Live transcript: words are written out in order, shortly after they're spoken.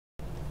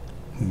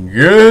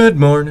Good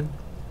morning.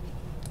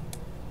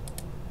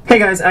 Hey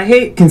guys, I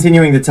hate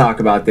continuing to talk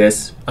about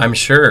this. I'm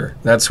sure.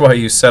 That's why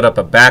you set up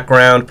a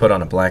background, put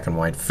on a black and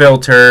white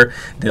filter,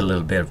 did a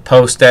little bit of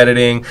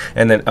post-editing,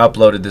 and then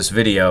uploaded this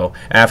video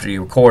after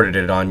you recorded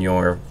it on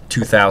your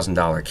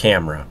 $2,000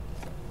 camera.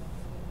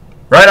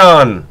 Right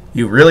on!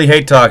 You really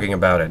hate talking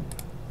about it.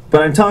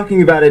 But I'm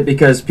talking about it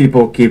because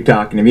people keep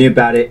talking to me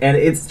about it, and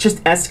it's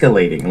just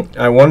escalating.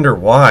 I wonder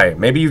why.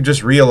 Maybe you've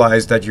just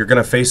realized that you're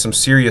going to face some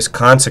serious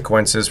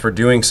consequences for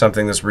doing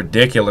something that's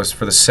ridiculous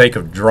for the sake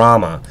of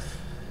drama.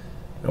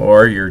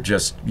 Or you're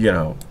just,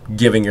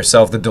 giving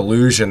yourself the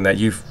delusion that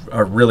you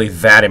are really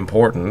that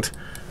important.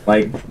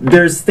 Like,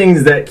 there's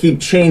things that keep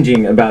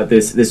changing about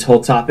this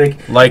whole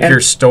topic. Like your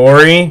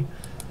story?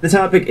 The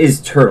topic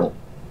is Turtle.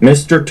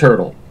 Mr.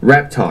 Turtle,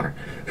 Reptar,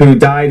 who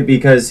died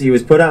because he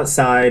was put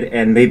outside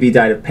and maybe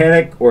died of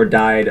panic or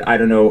died, I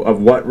don't know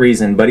of what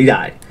reason, but he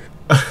died.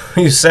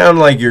 You sound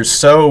like you're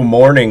so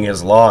mourning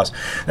his loss.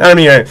 I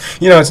mean,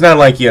 it's not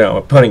like,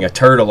 putting a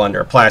turtle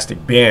under a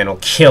plastic bin will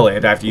kill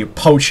it after you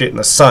poach it in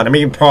the sun. I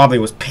mean, he probably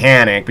was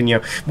panicked,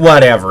 and,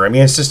 whatever. I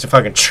mean, it's just a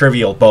fucking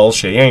trivial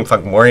bullshit. You ain't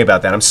fucking worry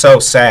about that. I'm so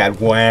sad.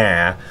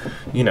 Wah.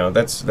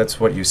 That's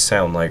what you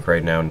sound like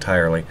right now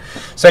entirely.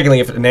 Secondly,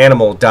 if an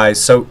animal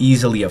dies so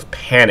easily of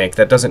panic,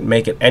 that doesn't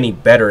make it any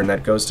better, and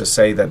that goes to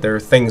say that there are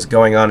things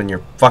going on in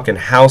your fucking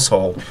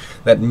household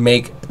that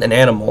make an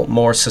animal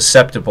more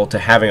susceptible to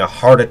having a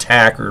heart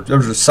attack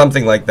or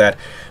something like that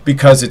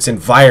because its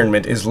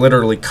environment is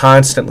literally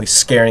constantly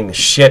scaring the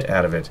shit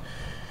out of it.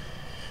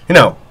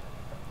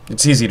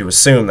 It's easy to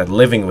assume that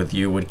living with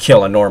you would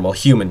kill a normal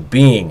human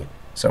being.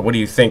 So what do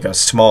you think a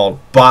small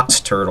box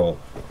turtle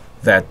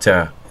that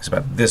is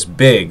about this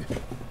big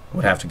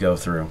would have to go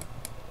through?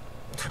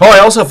 Oh, I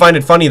also find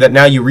it funny that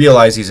now you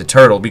realize he's a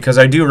turtle, because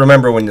I do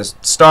remember when this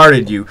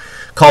started, you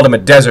called him a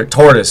desert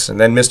tortoise, and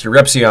then Mr.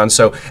 Ripsion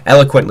so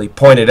eloquently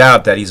pointed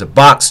out that he's a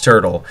box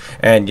turtle,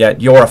 and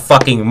yet you're a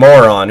fucking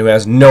moron who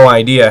has no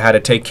idea how to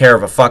take care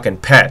of a fucking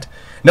pet.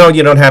 No,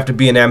 you don't have to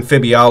be an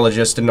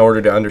amphibiologist in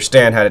order to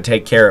understand how to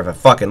take care of a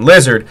fucking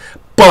lizard,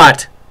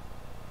 but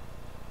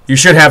you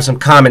should have some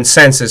common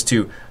sense as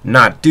to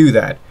not do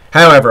that.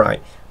 However, I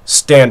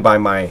stand by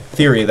my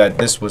theory that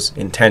this was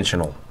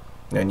intentional.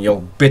 And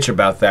you'll bitch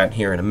about that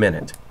here in a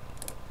minute.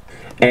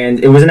 And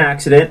it was an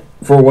accident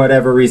for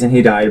whatever reason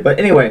he died. But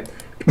anyway.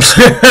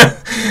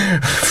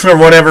 For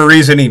whatever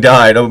reason he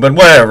died. Oh, but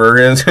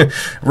whatever.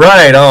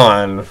 Right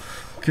on.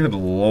 Good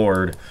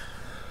Lord.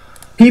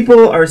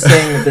 People are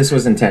saying that this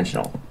was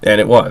intentional. And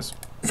it was.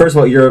 First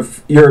of all, you're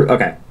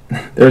okay.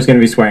 There's going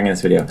to be swearing in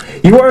this video.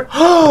 You are...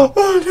 Oh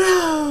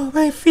no,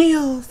 my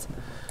feels.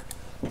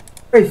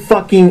 You're a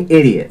fucking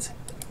idiot.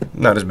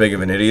 Not as big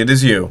of an idiot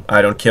as you.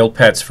 I don't kill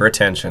pets for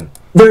attention.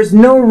 There's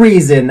no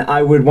reason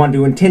I would want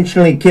to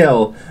intentionally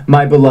kill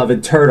my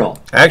beloved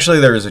turtle. Actually,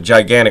 there is a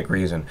gigantic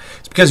reason.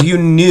 It's because you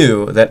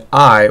knew that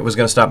I was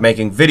going to stop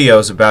making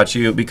videos about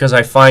you because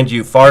I find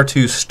you far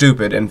too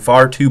stupid and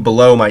far too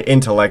below my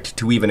intellect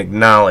to even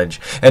acknowledge,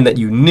 and that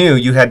you knew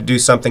you had to do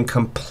something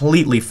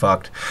completely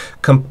fucked,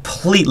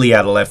 completely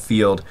out of left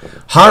field,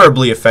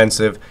 horribly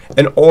offensive,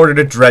 in order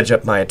to dredge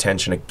up my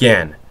attention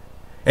again.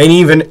 And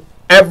even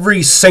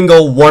every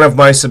single one of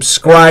my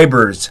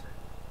subscribers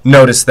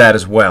noticed that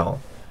as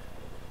well.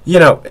 You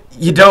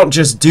don't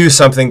just do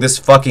something this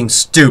fucking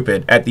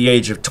stupid at the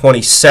age of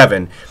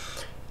 27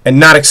 and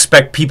not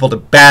expect people to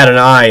bat an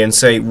eye and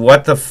say,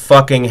 what the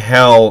fucking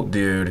hell,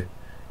 dude?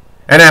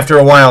 And after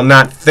a while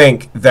not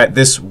think that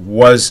this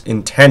was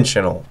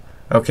intentional.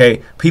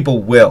 Okay?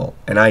 People will,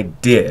 and I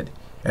did.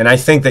 And I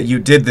think that you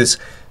did this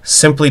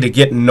simply to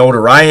get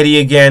notoriety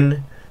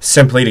again,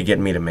 simply to get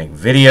me to make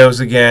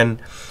videos again.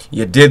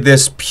 You did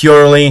this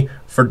purely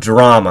for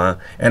drama,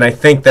 and I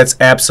think that's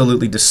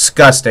absolutely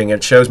disgusting.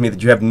 It shows me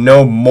that you have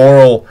no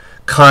moral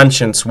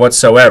conscience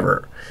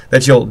whatsoever,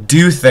 that you'll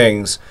do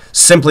things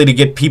simply to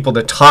get people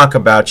to talk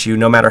about you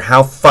no matter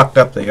how fucked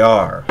up they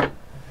are.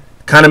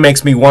 Kind of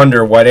makes me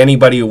wonder what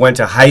anybody who went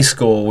to high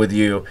school with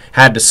you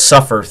had to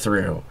suffer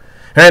through.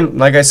 And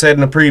like I said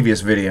in a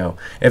previous video,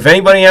 if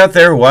anybody out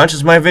there who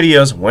watches my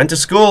videos went to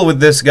school with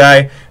this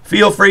guy,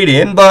 feel free to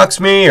inbox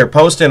me or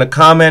post in a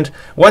comment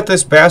what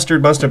this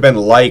bastard must have been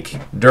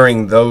like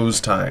during those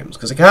times.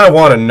 Because I kind of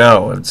want to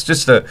know. It's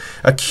just a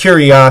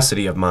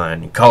curiosity of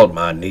mine. You call it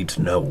my need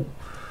to know.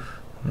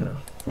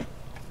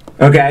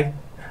 Okay.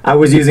 I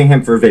was using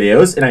him for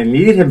videos, and I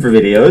needed him for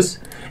videos.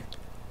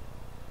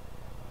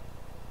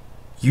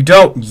 You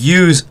don't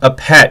use a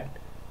pet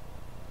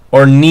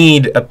or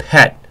need a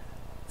pet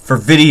for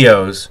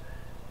videos,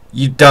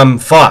 you dumb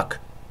fuck.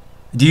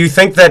 Do you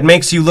think that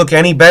makes you look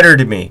any better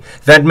to me?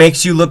 That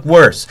makes you look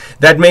worse.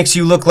 That makes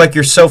you look like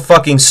you're so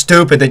fucking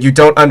stupid that you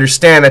don't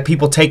understand that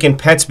people take in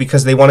pets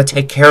because they want to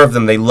take care of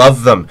them. They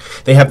love them.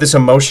 They have this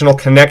emotional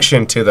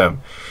connection to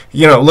them.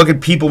 Look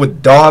at people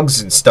with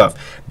dogs and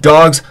stuff.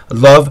 Dogs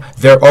love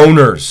their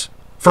owners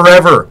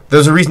forever.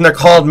 There's a reason they're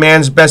called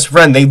man's best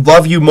friend. They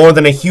love you more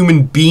than a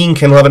human being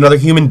can love another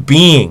human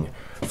being,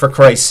 for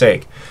Christ's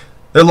sake.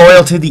 They're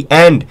loyal to the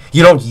end.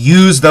 You don't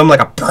use them like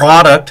a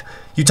product.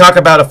 You talk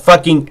about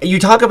you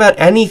talk about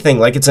anything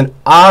like it's an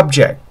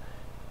object.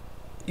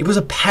 It was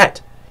a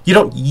pet. You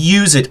don't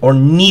use it or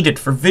need it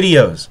for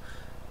videos.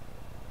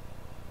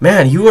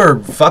 Man, you are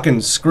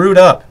fucking screwed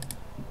up.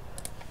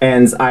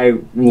 And I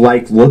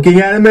liked looking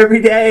at him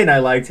every day, and I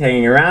liked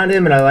hanging around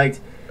him, and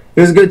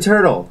he was a good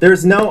turtle.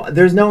 There's no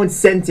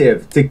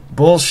incentive to...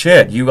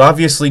 Bullshit. You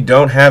obviously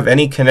don't have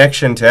any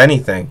connection to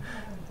anything.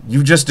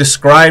 You just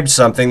described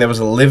something that was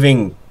a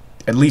living,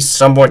 at least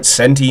somewhat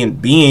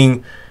sentient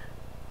being,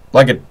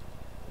 like a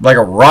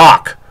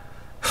rock.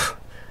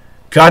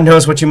 God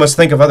knows what you must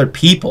think of other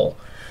people.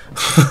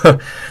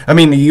 I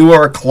mean, you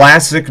are a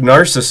classic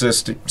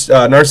narcissistic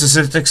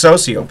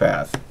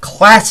sociopath.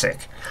 Classic.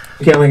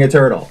 Killing a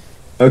turtle,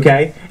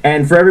 okay?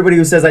 And for everybody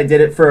who says I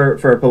did it for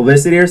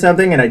publicity or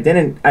something, and I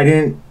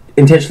didn't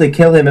intentionally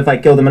kill him if I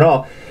killed him at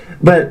all.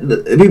 But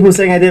the people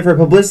saying I did it for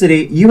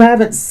publicity, you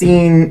haven't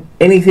seen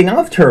anything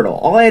of Turtle.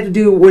 All I had to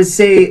do was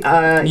say...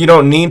 You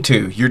don't need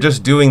to. You're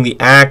just doing the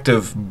act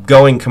of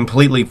going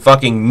completely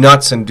fucking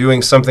nuts and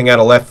doing something out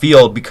of left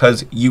field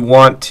because you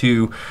want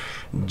to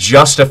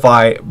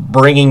justify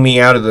bringing me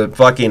out of the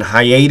fucking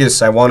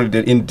hiatus I wanted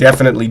to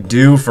indefinitely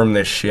do from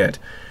this shit.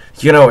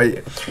 You know...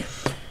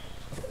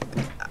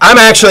 I'm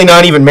actually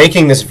not even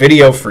making this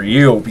video for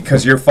you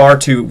because you're far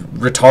too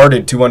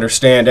retarded to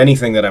understand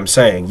anything that I'm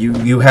saying.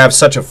 You have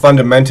such a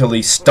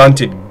fundamentally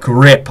stunted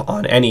grip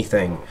on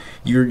anything.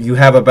 You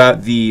have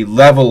about the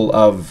level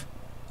of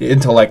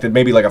intellect that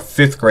maybe like a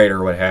 5th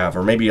grader would have,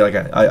 or maybe like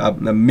a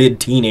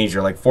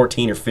mid-teenager, like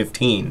 14 or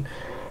 15.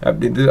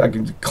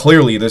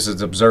 Clearly, this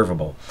is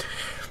observable.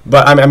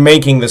 But I'm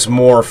making this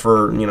more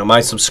for, you know,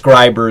 my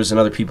subscribers and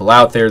other people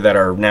out there that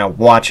are now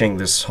watching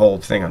this whole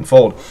thing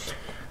unfold.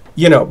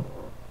 You know,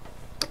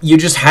 you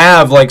just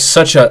have like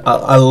such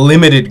a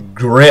limited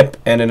grip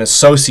and an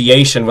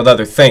association with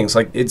other things.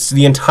 Like, it's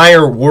the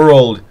entire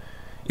world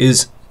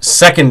is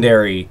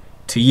secondary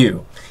to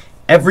you.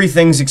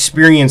 Everything's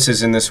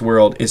experiences in this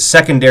world is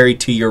secondary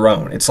to your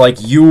own. It's like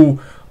you're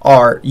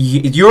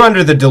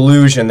under the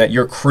delusion that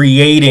you're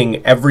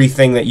creating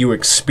everything that you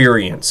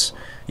experience,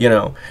 you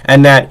know,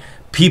 and that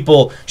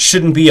people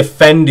shouldn't be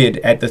offended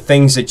at the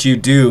things that you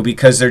do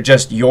because they're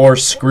just your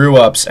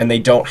screw-ups and they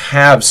don't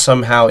have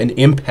somehow an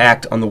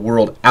impact on the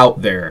world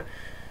out there.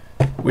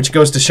 Which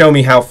goes to show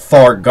me how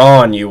far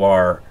gone you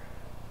are.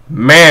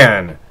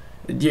 Man,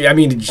 I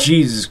mean,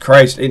 Jesus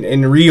Christ,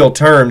 in real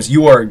terms,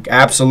 you are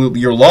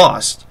absolutely, you're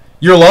lost.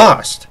 You're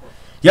lost.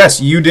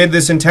 Yes, you did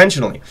this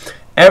intentionally.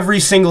 Every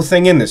single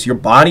thing in this, your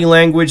body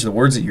language, the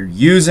words that you're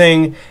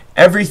using,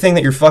 everything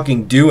that you're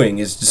fucking doing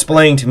is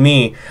displaying to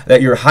me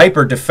that your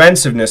hyper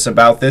defensiveness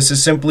about this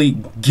is simply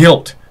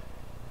guilt,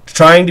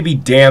 trying to be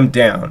damned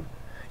down.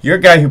 You're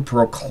a guy who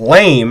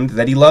proclaimed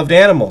that he loved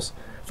animals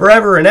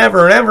forever and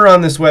ever and ever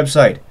on this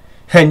website,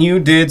 and you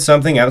did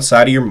something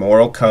outside of your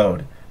moral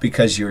code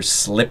because you're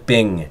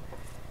slipping.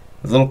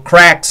 The little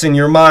cracks in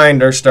your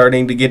mind are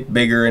starting to get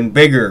bigger and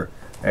bigger,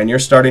 and you're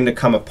starting to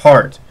come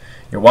apart.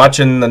 You're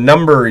watching the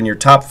number in your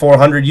top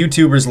 400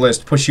 YouTubers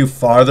list push you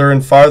farther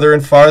and farther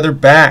and farther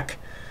back.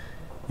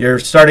 You're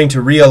starting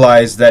to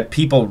realize that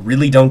people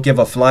really don't give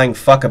a flying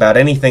fuck about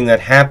anything that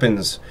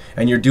happens,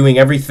 and you're doing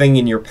everything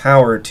in your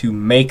power to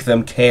make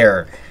them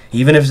care,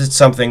 even if it's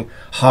something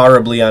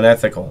horribly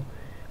unethical.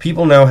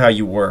 People know how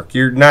you work.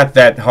 You're not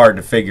that hard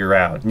to figure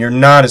out. You're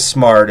not as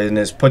smart and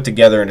as put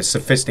together and as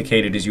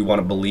sophisticated as you want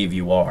to believe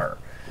you are.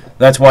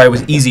 That's why it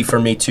was easy for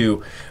me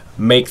to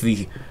make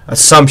the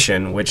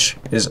assumption, which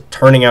is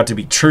turning out to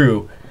be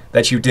true,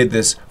 that you did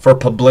this for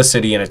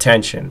publicity and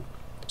attention.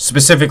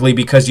 Specifically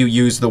because you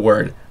used the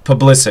word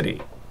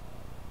publicity.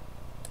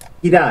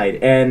 He died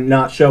and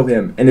not show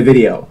him in a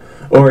video.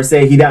 Or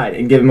say he died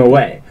and give him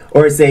away.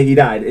 Or say he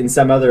died in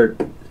some other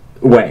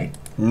way.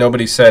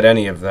 Nobody said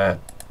any of that.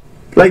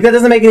 Like, that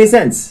doesn't make any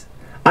sense.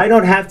 I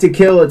don't have to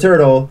kill a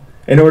turtle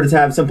in order to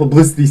have some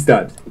publicity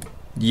stunt.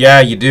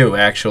 Yeah, you do,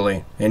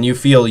 actually. And you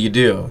feel you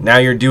do. Now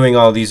you're doing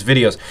all these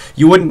videos.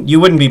 You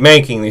wouldn't be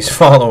making these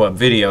follow-up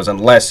videos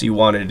unless you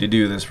wanted to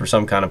do this for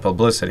some kind of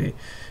publicity.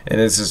 And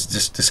this is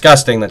just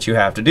disgusting that you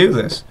have to do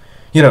this.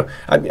 You know,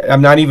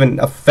 I'm not even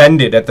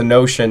offended at the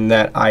notion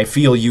that I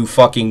feel you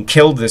fucking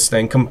killed this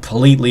thing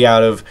completely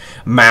out of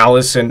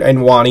malice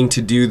and wanting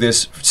to do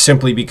this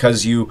simply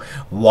because you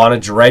want to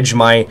dredge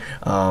my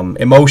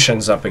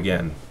emotions up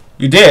again.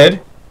 You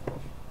did.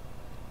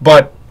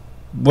 But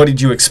what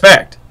did you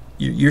expect?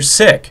 You're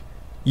sick.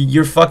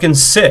 You're fucking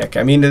sick.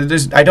 I mean,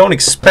 I don't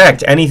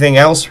expect anything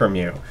else from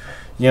you.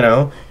 You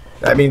know?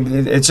 I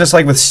mean, it's just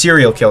like with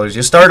serial killers.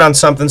 You start on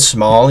something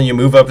small and you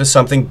move up to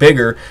something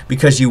bigger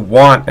because you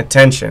want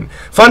attention.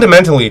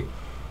 Fundamentally,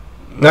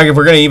 like if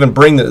we're going to even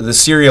bring the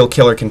serial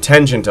killer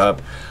contingent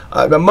up,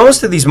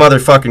 most of these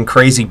motherfucking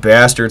crazy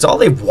bastards, all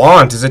they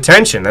want is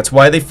attention. That's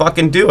why they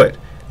fucking do it.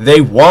 They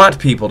want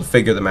people to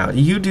figure them out.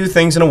 You do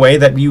things in a way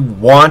that you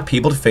want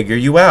people to figure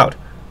you out.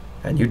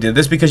 And you did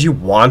this because you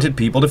wanted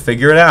people to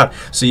figure it out.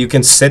 So you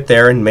can sit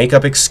there and make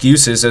up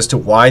excuses as to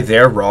why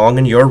they're wrong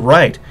and you're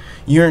right.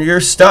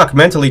 You're stuck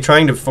mentally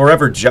trying to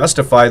forever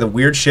justify the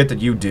weird shit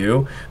that you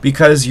do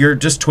because you're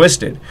just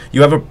twisted.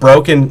 You have a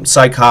broken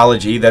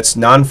psychology that's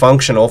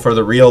non-functional for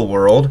the real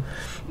world,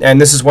 and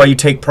this is why you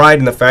take pride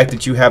in the fact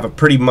that you have a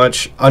pretty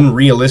much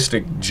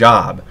unrealistic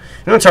job.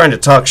 I'm not trying to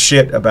talk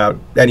shit about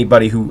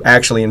anybody who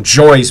actually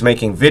enjoys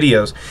making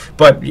videos,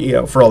 but you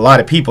know, for a lot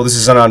of people, this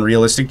is an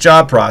unrealistic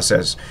job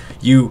process.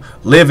 You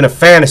live in a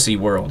fantasy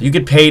world. You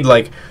get paid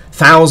like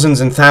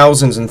thousands and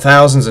thousands and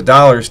thousands of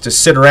dollars to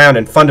sit around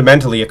and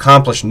fundamentally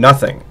accomplish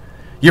nothing.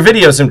 Your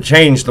videos have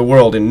changed the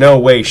world in no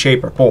way,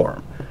 shape, or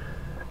form.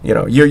 You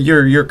know,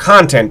 your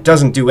content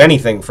doesn't do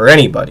anything for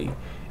anybody.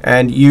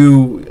 And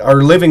you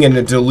are living in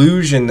a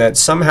delusion that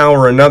somehow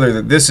or another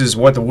that this is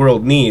what the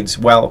world needs,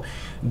 while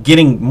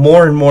getting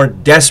more and more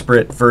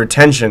desperate for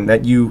attention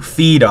that you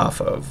feed off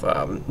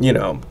of. You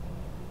know,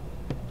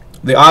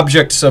 the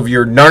objects of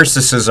your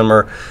narcissism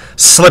are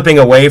slipping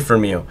away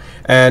from you.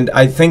 And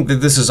I think that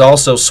this is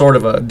also sort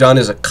of done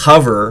as a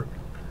cover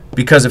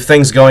because of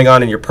things going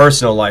on in your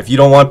personal life. You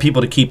don't want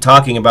people to keep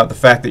talking about the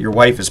fact that your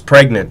wife is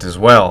pregnant as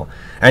well.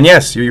 And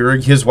yes,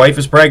 his wife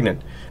is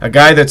pregnant. A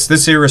guy that's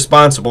this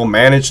irresponsible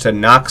managed to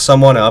knock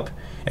someone up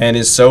and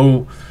is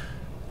so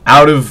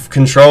out of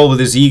control with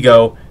his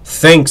ego,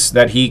 thinks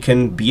that he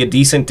can be a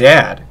decent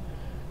dad.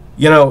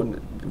 You know,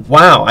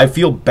 wow, I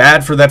feel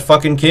bad for that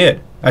fucking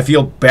kid. I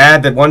feel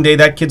bad that one day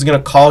that kid's going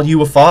to call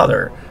you a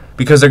father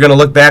because they're going to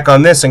look back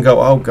on this and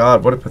go, oh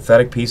God, what a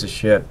pathetic piece of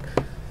shit.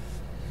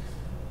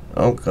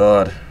 Oh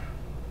God.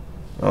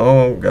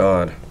 Oh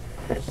God.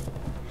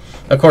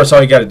 Of course,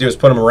 all you got to do is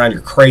put him around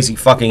your crazy,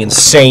 fucking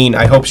insane.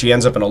 I hope she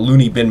ends up in a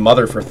loony bin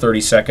mother for 30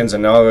 seconds,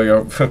 and now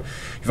you've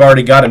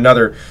already got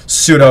another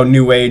pseudo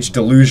new age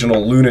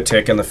delusional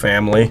lunatic in the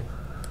family.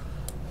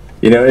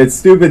 You know, it's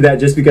stupid that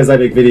just because I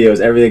make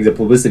videos, everything's a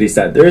publicity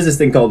stunt. There is this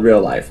thing called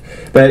real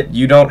life. But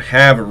you don't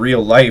have a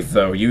real life,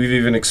 though. You've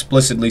even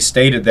explicitly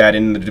stated that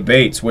in the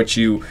debates, which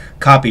you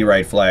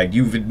copyright flagged.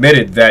 You've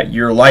admitted that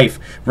your life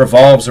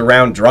revolves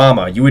around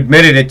drama. You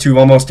admitted it to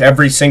almost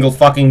every single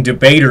fucking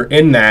debater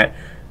in that.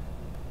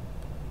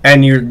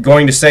 And you're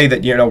going to say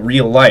that, you know,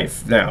 real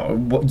life. Now,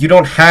 you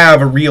don't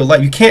have a real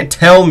life. You can't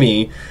tell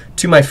me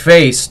to my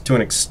face, to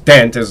an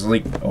extent, as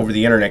like over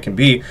the internet can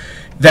be,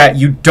 that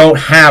you don't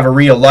have a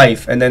real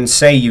life and then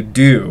say you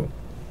do.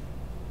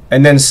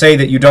 And then say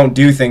that you don't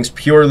do things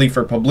purely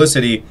for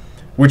publicity,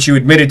 which you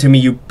admitted to me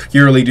you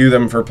purely do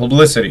them for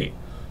publicity.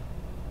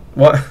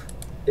 What?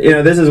 You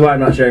know, this is why I'm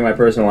not sharing my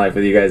personal life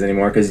with you guys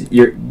anymore, because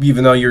you're...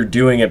 Even though you're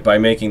doing it by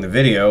making the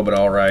video, but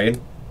alright.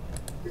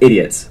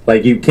 Idiots.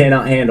 Like, you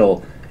cannot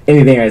handle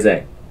anything I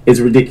say. It's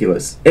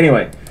ridiculous.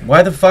 Anyway.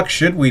 Why the fuck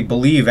should we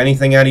believe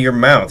anything out of your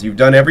mouth? You've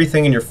done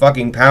everything in your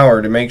fucking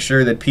power to make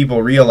sure that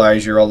people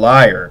realize you're a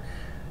liar.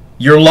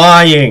 You're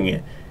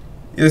lying.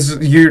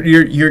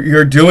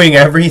 You're doing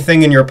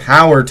everything in your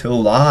power to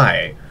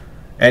lie.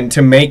 And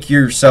to make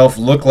yourself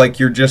look like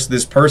you're just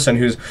this person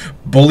who's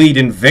bullied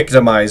and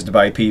victimized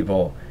by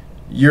people.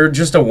 You're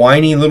just a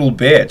whiny little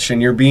bitch,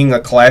 and you're being a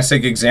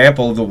classic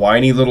example of the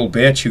whiny little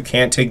bitch who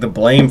can't take the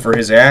blame for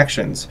his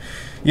actions.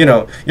 You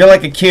know, you're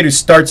like a kid who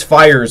starts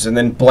fires and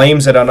then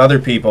blames it on other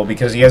people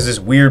because he has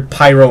this weird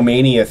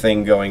pyromania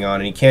thing going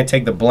on and he can't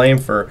take the blame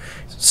for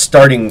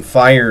starting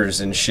fires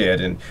and shit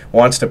and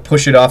wants to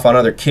push it off on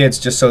other kids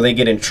just so they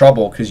get in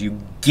trouble because you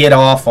get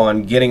off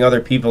on getting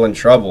other people in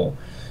trouble.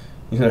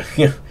 You know,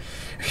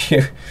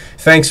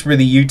 thanks for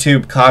the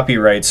YouTube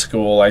copyright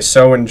school. I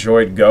so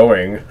enjoyed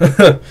going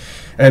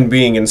and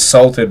being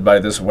insulted by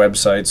this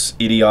website's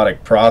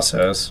idiotic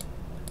process.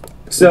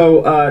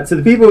 So, to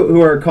the people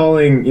who are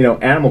calling, you know,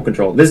 animal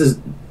control, this is,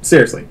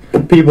 seriously,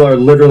 people are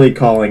literally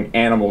calling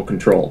animal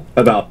control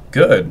about...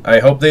 Good. I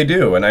hope they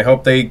do, and I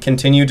hope they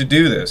continue to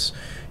do this.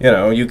 You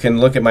know, you can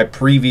look at my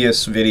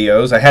previous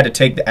videos. I had to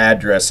take the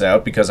address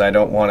out because I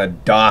don't want to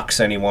dox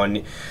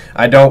anyone.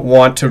 I don't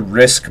want to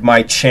risk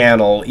my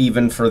channel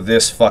even for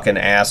this fucking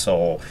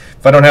asshole.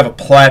 If I don't have a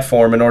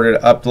platform in order to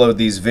upload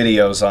these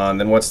videos on,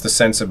 then what's the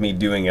sense of me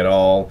doing it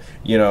all?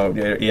 You know,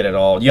 it at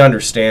all. You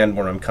understand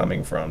where I'm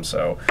coming from.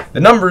 So the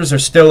numbers are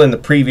still in the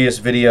previous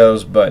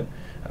videos, but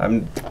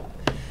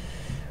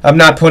I'm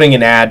not putting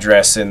an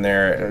address in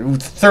there.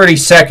 30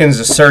 seconds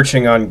of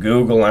searching on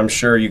Google, I'm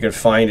sure you could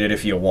find it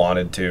if you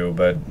wanted to,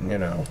 but, you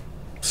know,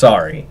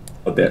 sorry.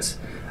 This.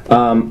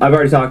 I've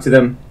already talked to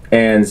them,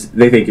 and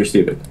they think you're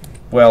stupid.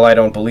 Well, I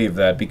don't believe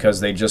that,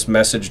 because they just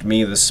messaged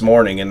me this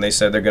morning, and they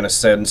said they're going to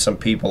send some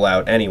people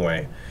out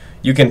anyway.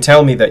 You can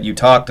tell me that you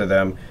talked to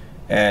them,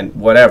 and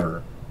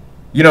whatever.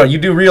 You know, you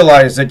do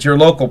realize that your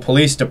local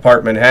police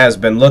department has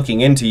been looking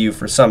into you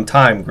for some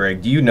time,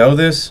 Greg. Do you know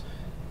this?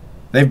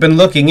 They've been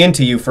looking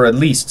into you for at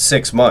least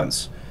 6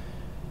 months.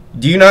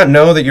 Do you not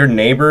know that your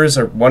neighbors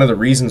are one of the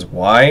reasons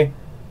why?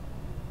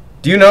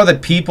 Do you know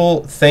that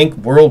people think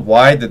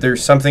worldwide that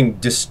there's something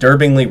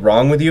disturbingly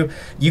wrong with you?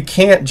 You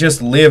can't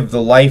just live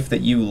the life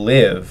that you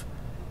live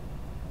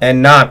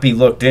and not be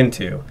looked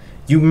into.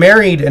 You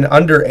married an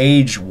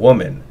underage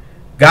woman,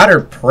 got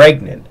her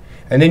pregnant,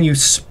 and then you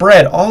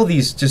spread all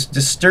these just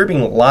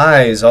disturbing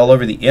lies all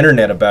over the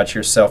internet about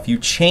yourself. You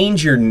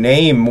change your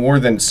name more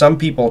than some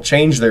people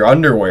change their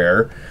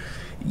underwear.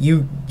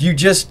 You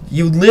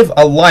live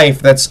a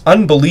life that's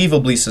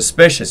unbelievably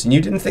suspicious, and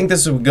you didn't think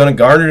this was going to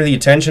garner the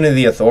attention of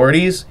the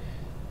authorities?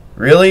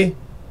 Really?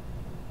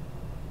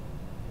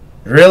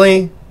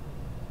 Really?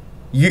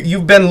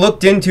 You've been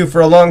looked into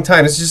for a long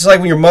time. It's just like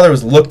when your mother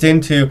was looked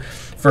into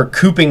for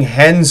cooping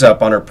hens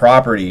up on her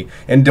property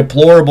in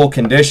deplorable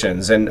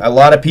conditions, and a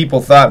lot of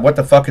people thought, what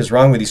the fuck is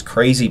wrong with these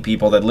crazy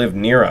people that live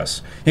near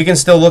us? You can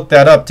still look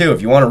that up too.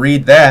 If you want to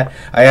read that,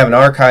 I have an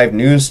archived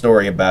news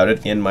story about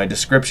it in my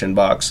description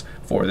box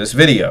for this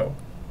video,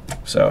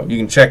 so you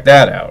can check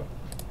that out.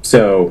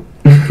 So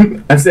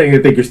I'm saying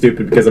I think you're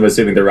stupid because I'm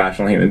assuming they're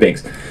rational human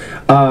beings.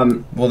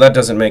 Well, that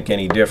doesn't make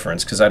any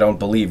difference because I don't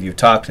believe you've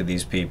talked to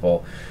these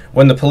people.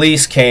 When the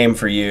police came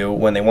for you,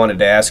 when they wanted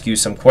to ask you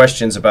some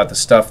questions about the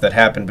stuff that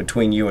happened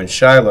between you and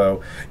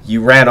Shiloh,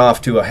 you ran off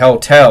to a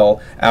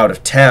hotel out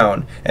of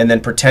town and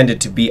then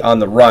pretended to be on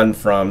the run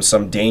from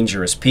some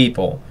dangerous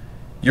people.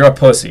 You're a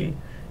pussy.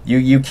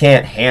 You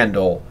can't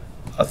handle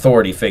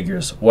authority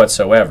figures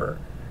whatsoever.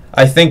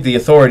 I think the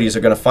authorities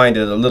are going to find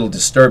it a little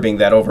disturbing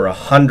that over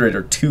 100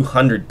 or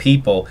 200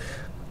 people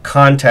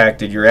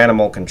contacted your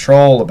animal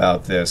control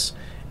about this,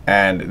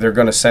 and they're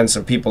going to send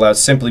some people out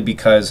simply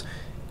because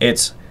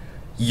it's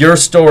your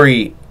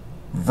story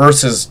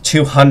versus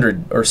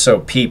 200 or so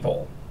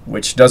people,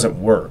 which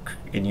doesn't work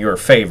in your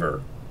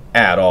favor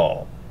at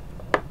all.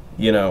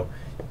 You know,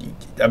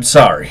 I'm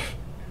sorry.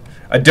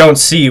 I don't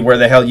see where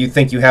the hell you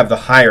think you have the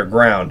higher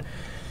ground.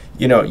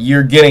 You know,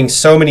 you're getting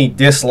so many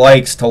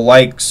dislikes to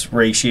likes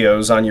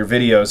ratios on your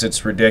videos,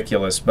 it's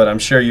ridiculous. But I'm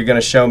sure you're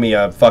going to show me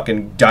a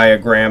fucking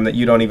diagram that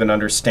you don't even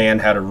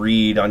understand how to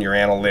read on your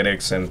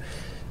analytics, and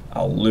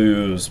I'll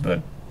lose,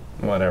 but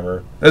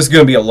whatever. This is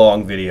going to be a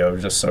long video,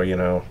 just so you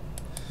know.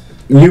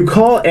 You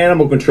call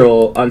animal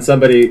control on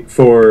somebody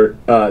for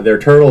their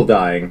turtle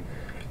dying,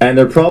 and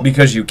they're probably...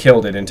 Because you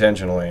killed it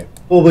intentionally.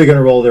 Probably going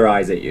to roll their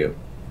eyes at you.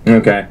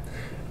 Okay.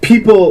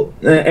 People,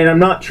 and I'm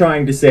not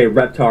trying to say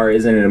Reptar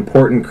isn't an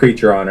important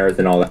creature on Earth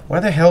and all that.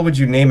 Why the hell would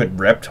you name it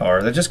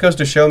Reptar? That just goes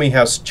to show me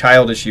how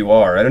childish you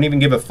are. I don't even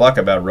give a fuck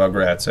about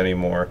Rugrats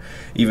anymore,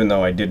 even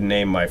though I did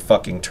name my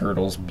fucking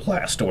turtles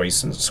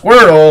Blastoise and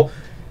Squirtle.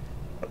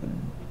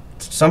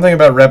 Something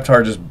about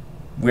Reptar just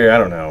weird. I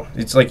don't know.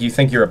 It's like you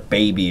think you're a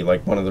baby,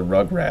 like one of the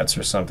Rugrats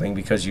or something,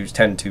 because you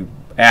tend to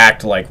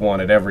act like one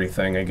at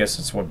everything. I guess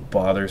it's what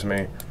bothers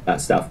me.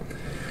 That stuff.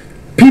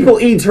 People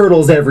eat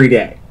turtles every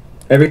day.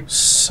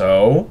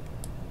 So?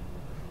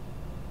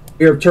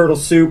 You have turtle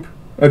soup.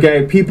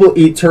 Okay, people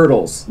eat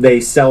turtles.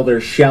 They sell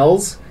their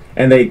shells,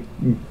 and they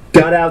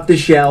gut out the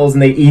shells,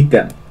 and they eat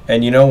them.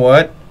 And you know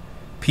what?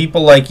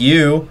 People like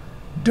you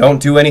don't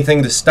do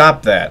anything to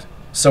stop that.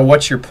 So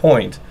what's your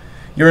point?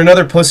 You're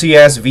another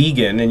pussy-ass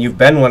vegan, and you've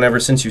been one ever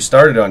since you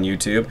started on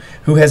YouTube,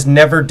 who has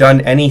never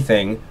done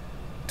anything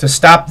to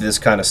stop this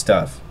kind of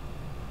stuff.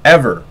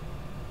 Ever.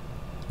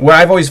 Where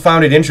I've always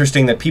found it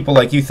interesting that people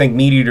like you think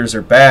meat eaters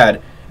are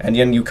bad, and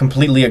then you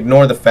completely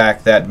ignore the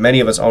fact that many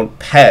of us own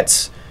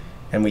pets,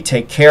 and we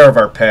take care of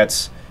our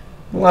pets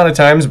a lot of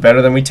times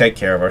better than we take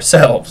care of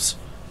ourselves.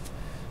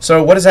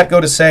 So what does that go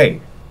to say?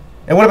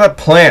 And what about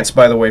plants,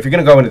 by the way? If you're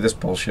going to go into this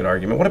bullshit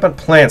argument, what about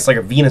plants like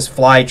a Venus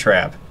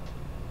flytrap?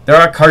 There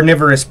are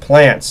carnivorous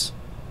plants,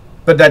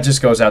 but that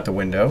just goes out the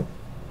window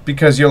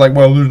because you're like,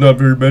 well, there's not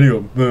very many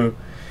of them.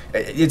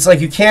 It's like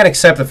you can't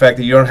accept the fact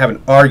that you don't have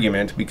an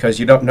argument because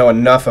you don't know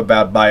enough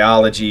about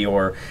biology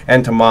or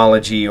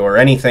entomology or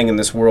anything in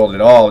this world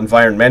at all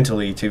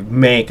environmentally to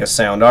make a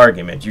sound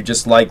argument. You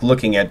just like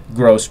looking at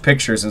gross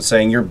pictures and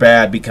saying you're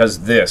bad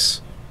because this.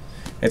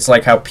 It's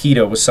like how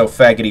PETA was so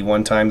faggoty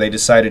one time they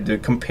decided to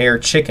compare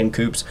chicken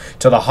coops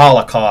to the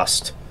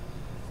Holocaust,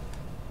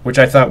 which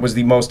I thought was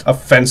the most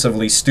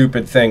offensively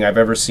stupid thing I've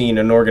ever seen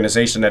an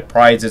organization that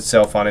prides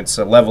itself on its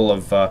level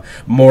of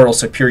moral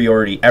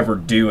superiority ever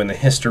do in the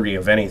history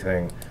of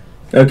anything.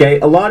 Okay,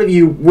 a lot of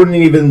you wouldn't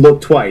even look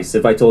twice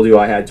if I told you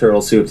I had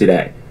turtle soup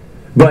today.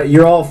 But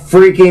you're all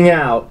freaking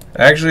out.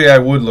 Actually, I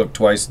would look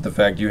twice at the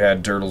fact you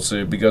had turtle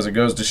soup because it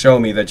goes to show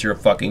me that you're a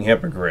fucking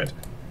hypocrite.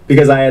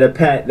 Because I had a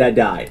pet that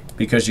died.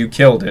 Because you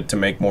killed it to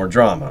make more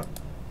drama.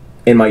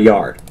 In my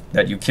yard.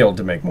 That you killed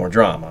to make more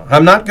drama.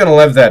 I'm not going to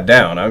live that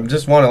down. I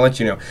just want to let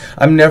you know.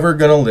 I'm never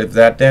going to live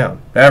that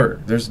down.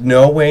 Ever. There's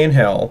no way in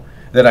hell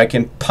that I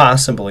can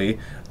possibly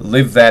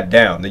live that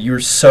down. That you're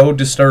so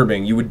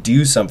disturbing you would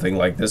do something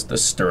like this to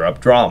stir up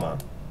drama.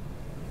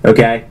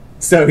 Okay?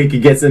 So he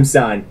could get some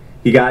sun.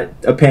 He got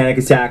a panic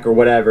attack or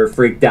whatever,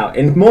 freaked out.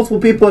 And multiple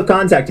people have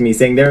contacted me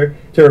saying their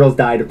turtles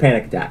died of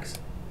panic attacks.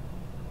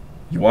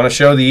 You want to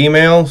show the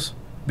emails?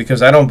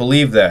 Because I don't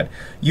believe that.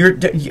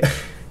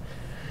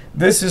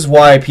 This is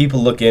why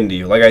people look into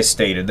you, like I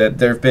stated, that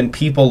there have been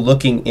people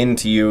looking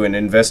into you and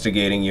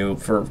investigating you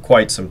for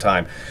quite some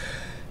time.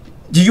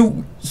 Do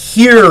you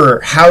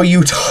hear how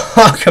you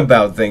talk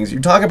about things?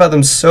 You talk about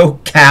them so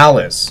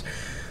callous.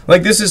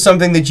 Like this is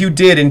something that you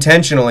did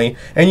intentionally,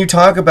 and you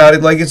talk about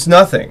it like it's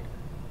nothing.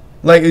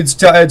 Like, it's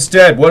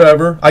dead,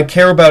 whatever. I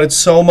care about it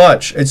so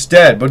much. It's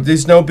dead, but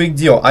there's no big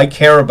deal. I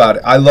care about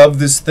it. I love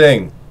this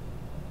thing.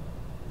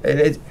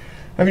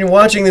 I mean,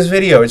 watching this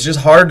video, it's just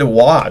hard to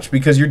watch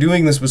because you're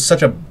doing this with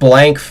such a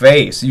blank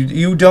face.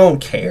 You don't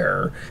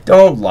care.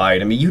 Don't lie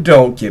to me. You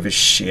don't give a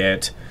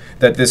shit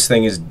that this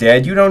thing is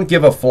dead. You don't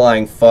give a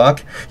flying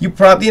fuck. You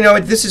know,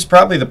 this is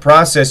probably the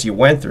process you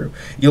went through.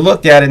 You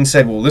looked at it and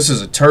said, well, this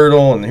is a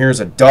turtle and here's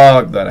a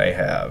dog that I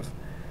have.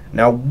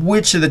 Now,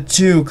 which of the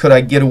two could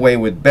I get away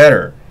with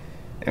better?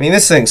 I mean,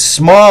 this thing's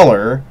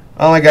smaller.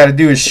 All I got to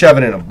do is shove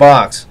it in a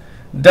box.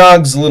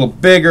 Dog's a little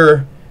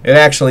bigger. It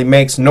actually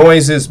makes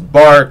noises,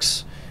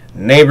 barks.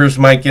 Neighbors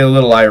might get a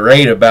little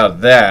irate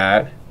about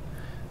that.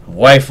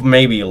 Wife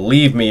maybe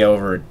leave me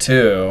over it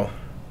too.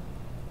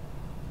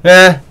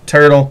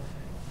 Turtle.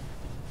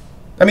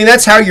 I mean,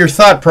 that's how your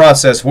thought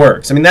process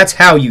works. I mean, that's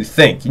how you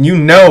think. And you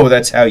know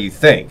that's how you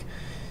think.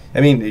 I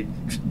mean,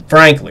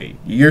 frankly,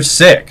 you're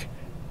sick.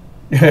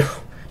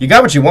 You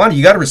got what you wanted.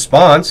 You got a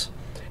response.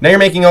 Now you're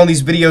making all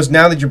these videos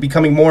now that you're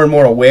becoming more and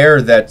more aware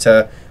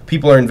that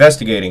people are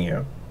investigating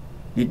you.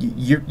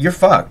 You're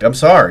fucked. I'm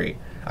sorry.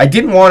 I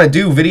didn't want to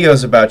do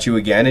videos about you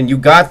again, and you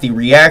got the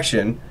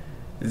reaction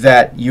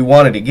that you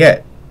wanted to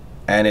get.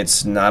 And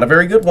it's not a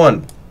very good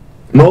one.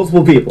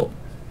 Multiple people.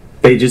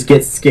 They just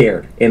get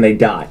scared, and they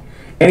die.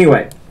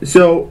 Anyway,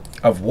 so...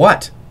 Of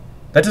what?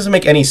 That doesn't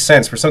make any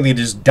sense for something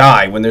to just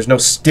die when there's no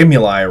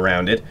stimuli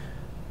around it.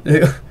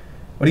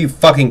 What are you,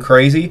 fucking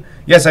crazy?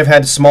 Yes, I've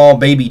had small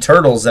baby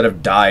turtles that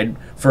have died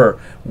for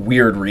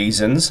weird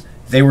reasons.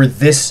 They were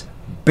this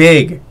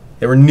big.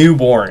 They were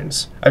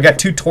newborns. I've got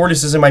 2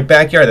 tortoises in my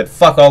backyard that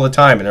fuck all the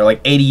time, and they're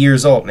like 80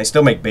 years old, and they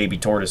still make baby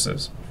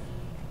tortoises.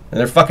 And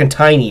they're fucking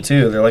tiny,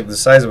 too. They're like the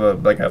size of a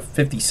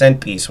 50-cent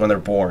piece when they're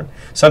born.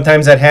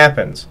 Sometimes that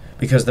happens,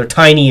 because they're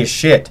tiny as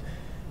shit.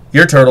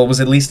 Your turtle was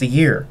at least a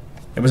year.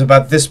 It was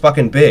about this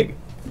fucking big.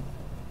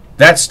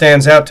 That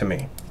stands out to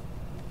me.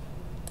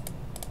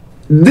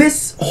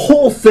 This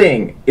whole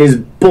thing is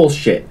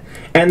bullshit.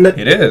 And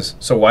It is.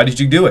 So why did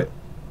you do it?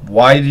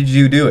 Why did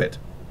you do it?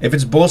 If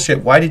it's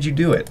bullshit, why did you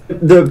do it?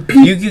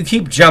 You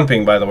keep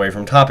jumping, by the way,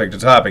 from topic to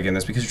topic in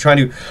this because you're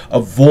trying to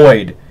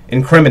avoid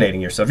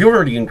incriminating yourself. You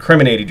already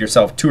incriminated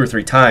yourself 2 or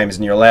 3 times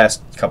in your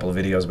last couple of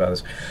videos about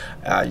this.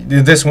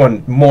 This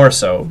one more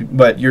so,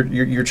 but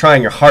you're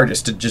trying your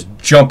hardest to just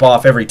jump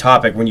off every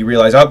topic when you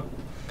realize, oh,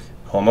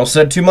 almost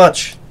said too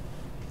much.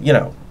 You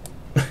know.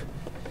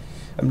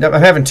 I'm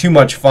having too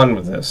much fun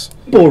with this.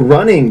 People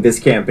running this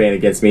campaign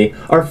against me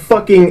are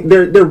fucking,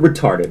 they're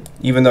retarded.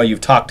 Even though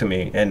you've talked to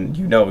me and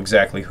you know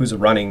exactly who's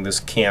running this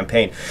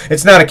campaign.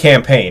 It's not a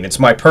campaign. It's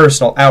my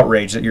personal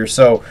outrage that you're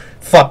so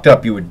fucked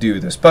up you would do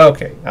this. But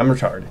okay, I'm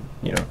retarded,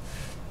 you know.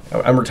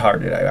 I'm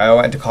retarded. I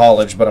went to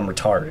college, but I'm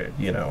retarded,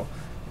 you know.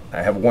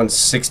 I have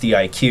 160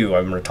 IQ,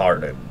 I'm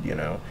retarded, you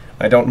know.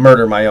 I don't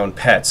murder my own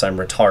pets, I'm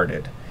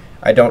retarded.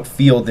 I don't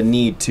feel the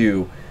need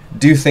to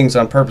do things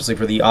on purposely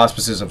for the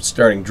auspices of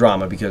starting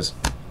drama because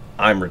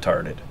I'm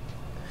retarded.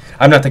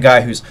 I'm not the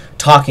guy who's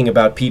talking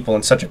about people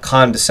in such a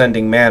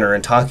condescending manner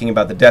and talking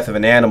about the death of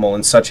an animal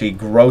in such a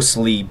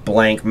grossly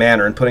blank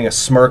manner and putting a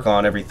smirk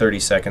on every 30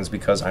 seconds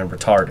because I'm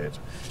retarded.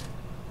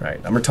 Right?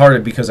 I'm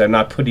retarded because I'm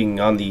not putting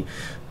on the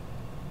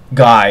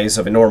guise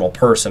of a normal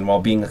person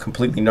while being a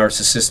completely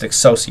narcissistic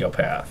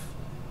sociopath.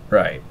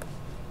 Right.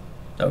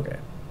 Okay.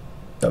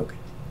 Okay.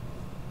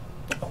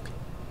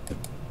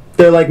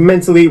 They're like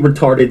mentally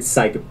retarded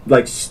psycho,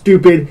 like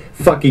stupid,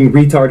 fucking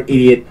retard,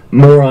 idiot,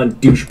 moron,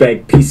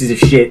 douchebag, pieces of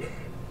shit.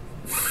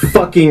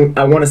 Fucking,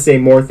 I want to say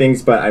more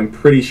things, but I'm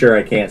pretty sure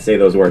I can't say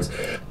those words.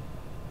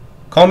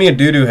 Call me a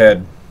doo-doo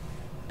head.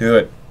 Do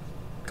it.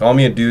 Call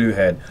me a doo-doo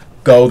head.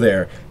 Go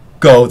there.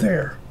 Go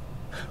there.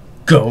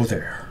 Go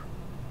there.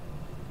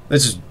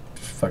 This is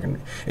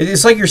fucking...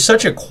 It's like you're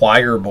such a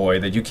choir boy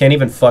that you can't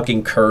even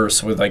fucking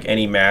curse with like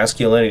any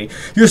masculinity.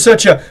 You're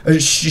such a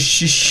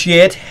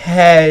shithead.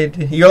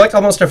 You're like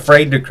almost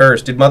afraid to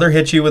curse. Did mother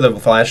hit you with a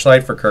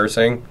flashlight for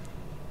cursing?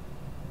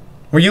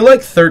 Were you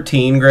like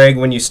 13, Greg,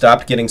 when you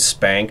stopped getting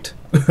spanked?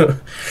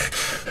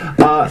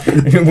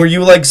 Were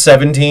you like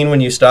 17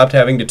 when you stopped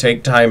having to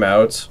take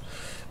timeouts?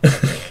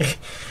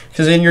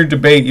 Because in your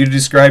debate, you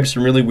described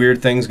some really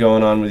weird things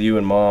going on with you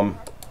and Mom.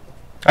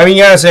 I mean,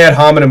 you gotta say ad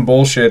hominem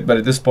bullshit, but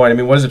at this point, I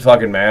mean, what does it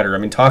fucking matter? I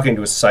mean, talking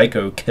to a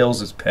psycho kills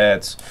his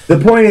pets. The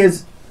point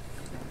is,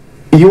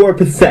 you are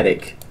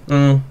pathetic.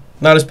 Not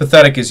as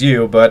pathetic as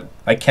you, but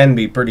I can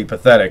be pretty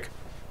pathetic.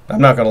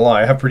 I'm not gonna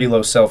lie, I have pretty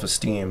low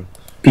self-esteem.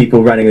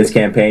 People running this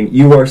campaign,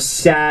 you are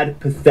sad,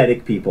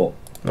 pathetic people.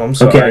 Oh, I'm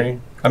sorry. Okay.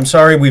 I'm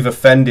sorry we've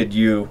offended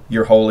you,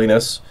 Your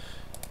Holiness.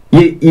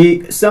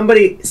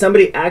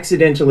 Somebody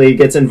accidentally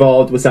gets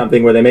involved with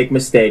something where they make a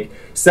mistake.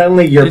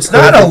 Suddenly you're... It's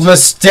not a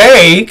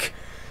mistake!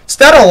 It's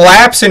not a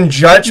lapse in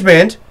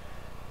judgment.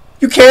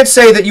 You can't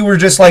say that you were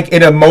just like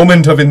in a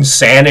moment of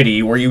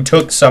insanity where you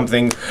took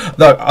something,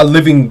 a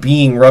living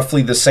being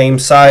roughly the same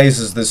size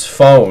as this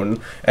phone,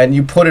 and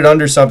you put it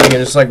under something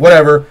and it's like,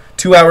 whatever,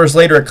 2 hours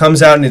later it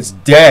comes out and it's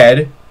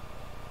dead.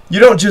 You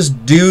don't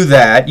just do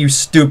that, you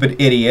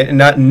stupid idiot, and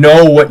not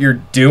know what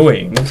you're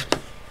doing.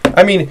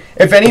 I mean,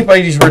 if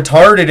anybody's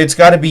retarded, it's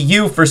got to be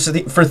you for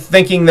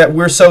thinking that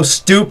we're so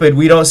stupid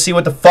we don't see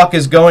what the fuck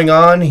is going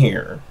on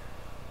here.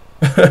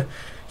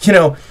 You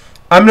know,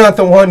 I'm not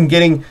the one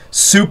getting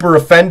super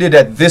offended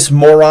at this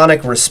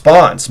moronic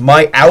response.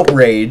 My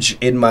outrage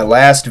in my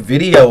last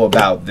video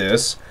about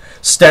this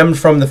stemmed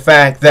from the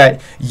fact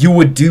that you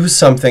would do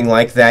something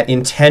like that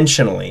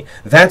intentionally.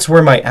 That's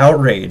where my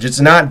outrage. It's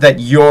not that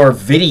your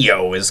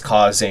video is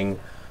causing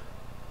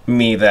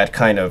me that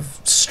kind of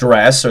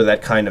stress or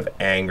that kind of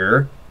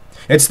anger.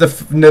 It's the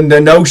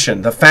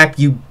notion, the fact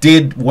you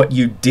did what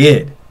you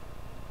did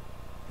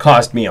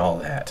caused me all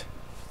that.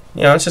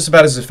 You know, it's just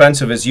about as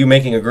offensive as you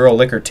making a girl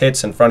lick her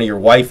tits in front of your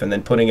wife and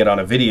then putting it on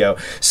a video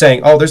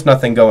saying, oh, there's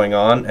nothing going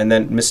on, and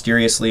then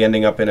mysteriously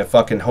ending up in a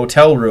fucking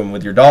hotel room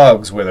with your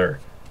dogs with her.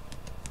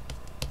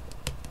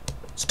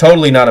 It's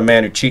totally not a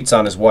man who cheats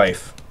on his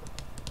wife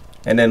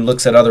and then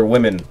looks at other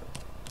women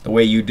the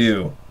way you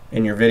do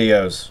in your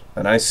videos.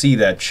 And I see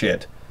that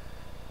shit.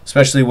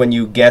 Especially when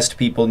you guest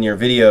people in your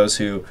videos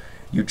who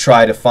you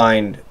try to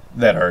find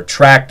that are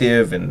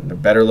attractive and they're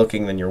better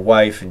looking than your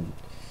wife. And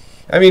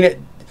I mean,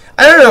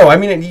 I don't know. I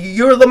mean,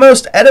 you're the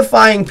most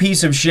edifying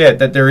piece of shit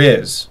that there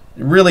is.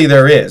 Really,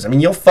 there is. I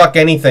mean, you'll fuck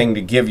anything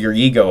to give your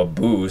ego a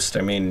boost.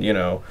 I mean, you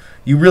know,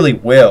 you really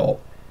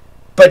will.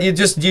 But you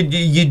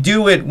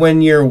do it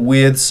when you're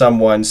with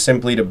someone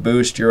simply to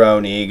boost your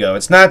own ego.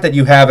 It's not that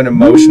you have an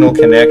emotional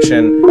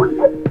connection.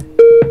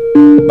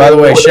 By the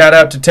way, shout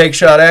out to Take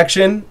Shot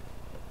Action.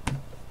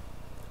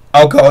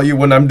 I'll call you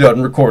when I'm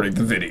done recording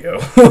the video.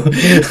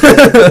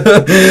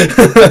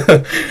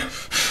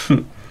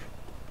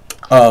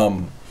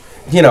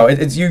 You know,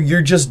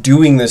 you're just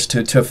doing this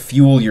to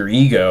fuel your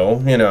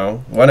ego, you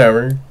know,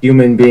 whatever.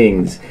 Human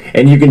beings.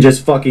 And you can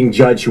just fucking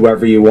judge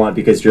whoever you want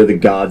because you're the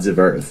gods of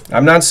Earth.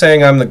 I'm not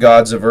saying I'm the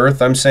gods of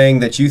Earth. I'm saying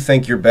that you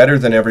think you're better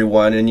than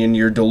everyone, and in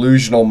your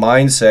delusional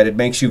mindset, it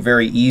makes you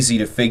very easy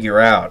to figure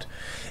out.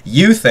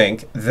 You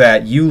think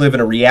that you live in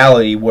a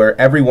reality where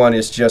everyone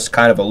is just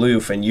kind of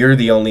aloof and you're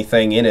the only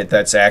thing in it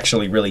that's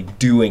actually really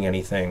doing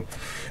anything.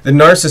 The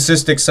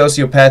narcissistic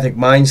sociopathic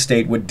mind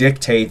state would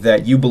dictate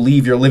that you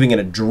believe you're living in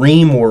a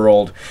dream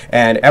world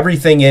and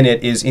everything in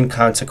it is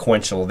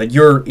inconsequential, that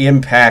your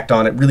impact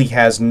on it really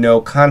has no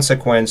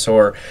consequence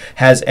or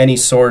has any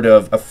sort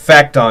of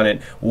effect on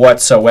it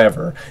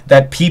whatsoever,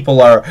 that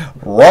people are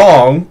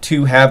wrong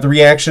to have the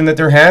reaction that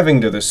they're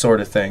having to this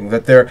sort of thing,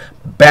 that they're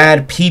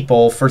bad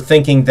people for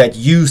thinking that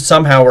you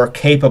somehow are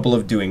capable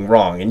of doing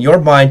wrong. In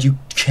your mind, you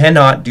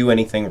cannot do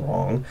anything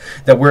wrong,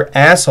 that we're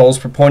assholes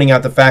for pointing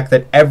out the fact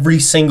that every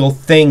single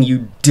thing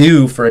you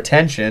do for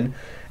attention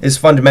is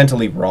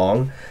fundamentally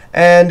wrong,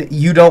 and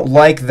you don't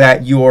like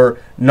that your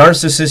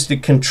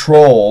narcissistic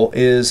control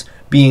is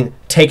being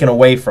taken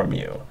away from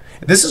you.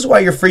 This is why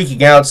you're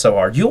freaking out so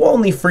hard. You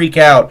only freak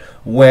out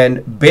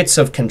when bits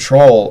of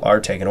control are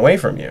taken away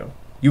from you.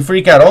 You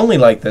freak out only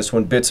like this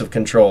when bits of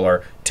control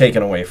are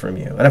taken away from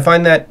you. And I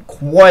find that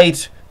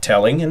quite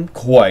telling and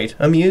quite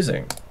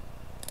amusing.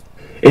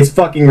 It's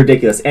fucking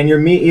ridiculous. And your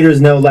meat eaters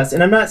no less.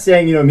 And I'm not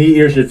saying, you know, meat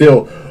eaters should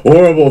feel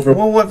horrible for...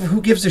 Well, who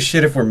gives a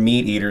shit if we're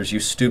meat eaters, you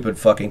stupid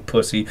fucking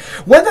pussy?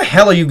 When the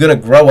hell are you going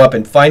to grow up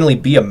and finally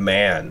be a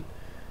man?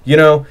 You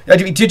know?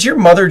 Did your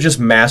mother just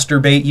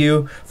masturbate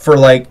you for,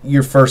 like,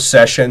 your first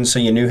session so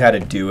you knew how to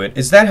do it?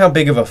 Is that how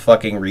big of a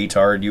fucking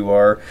retard you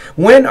are?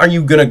 When are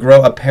you going to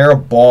grow a pair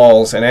of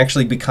balls and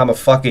actually become a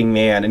fucking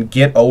man and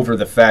get over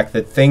the fact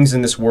that things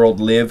in this world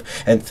live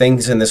and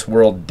things in this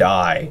world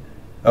die?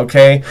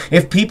 Okay?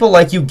 If people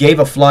like you gave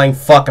a flying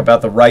fuck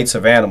about the rights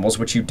of animals,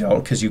 which you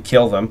don't because you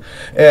kill them,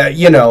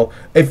 you know,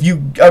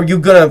 when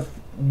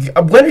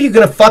are you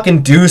gonna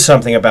fucking do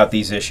something about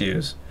these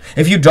issues?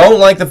 If you don't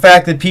like the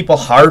fact that people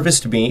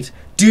harvest meat,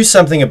 do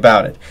something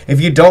about it. If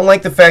you don't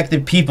like the fact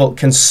that people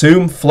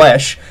consume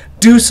flesh,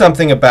 do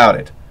something about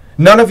it.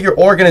 None of your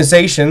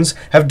organizations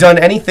have done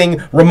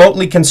anything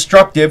remotely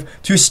constructive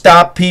to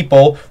stop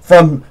people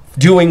from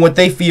doing what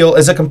they feel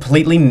is a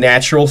completely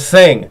natural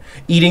thing,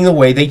 eating the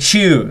way they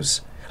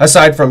choose.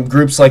 Aside from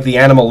groups like the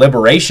Animal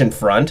Liberation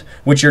Front,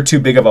 which you're too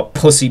big of a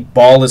pussy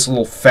ballless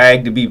little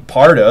fag to be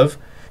part of.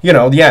 You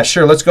know, yeah,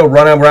 sure, let's go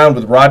run around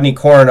with Rodney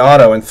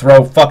Coronado and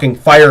throw fucking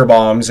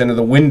firebombs into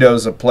the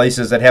windows of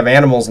places that have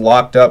animals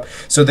locked up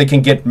so they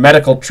can get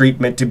medical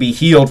treatment to be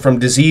healed from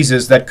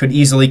diseases that could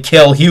easily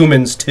kill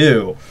humans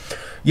too.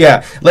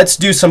 Yeah, let's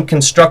do some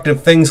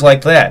constructive things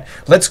like that.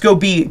 Let's go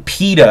be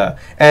PETA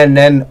and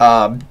then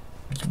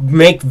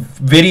make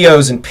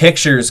videos and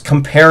pictures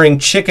comparing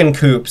chicken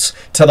coops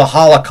to the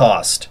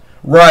Holocaust.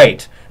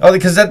 Right. Oh,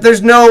 because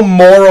there's no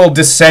moral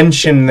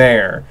dissension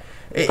there.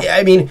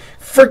 I mean,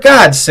 for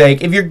God's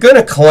sake, if you're going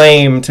to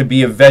claim to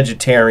be a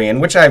vegetarian,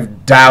 which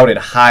I've doubted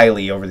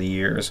highly over the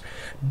years,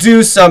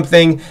 do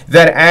something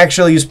that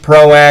actually is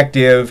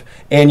proactive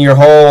in your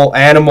whole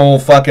animal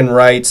fucking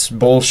rights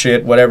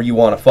bullshit, whatever you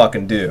want to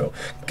fucking do.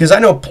 Because I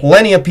know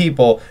plenty of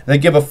people that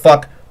give a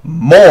fuck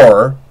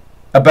more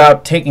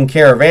about taking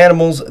care of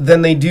animals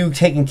than they do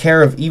taking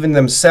care of even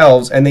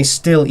themselves, and they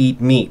still eat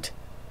meat.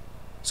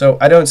 So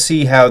I don't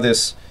see how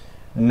this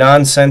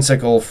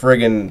nonsensical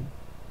friggin'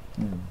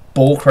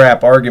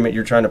 bullcrap argument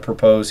you're trying to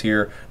propose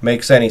here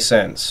makes any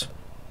sense.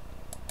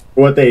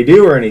 What they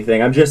do or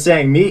anything. I'm just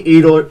saying meat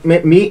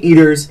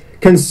eaters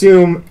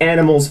consume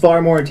animals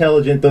far more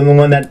intelligent than the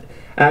one that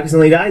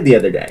accidentally died the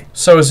other day.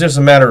 So it's just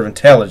a matter of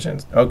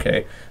intelligence.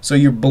 Okay. So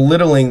you're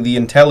belittling the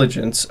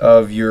intelligence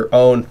of your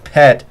own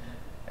pet,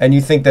 and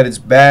you think that it's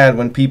bad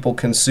when people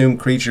consume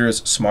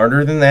creatures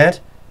smarter than that?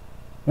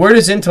 Where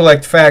does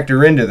intellect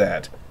factor into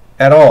that?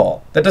 At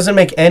all. That doesn't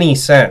make any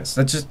sense.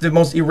 That's just the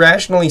most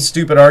irrationally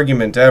stupid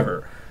argument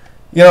ever.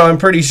 You know, I'm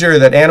pretty sure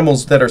that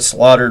animals that are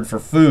slaughtered for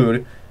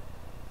food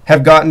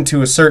have gotten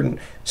to a certain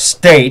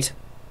state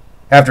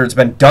after it's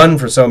been done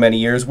for so many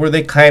years where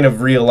they kind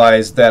of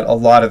realize that a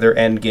lot of their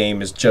end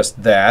game is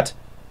just that.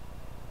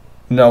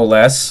 No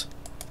less.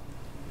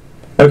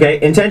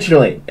 Okay,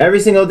 intentionally. Every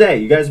single day.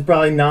 You guys are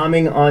probably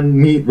nomming on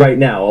meat right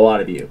now, a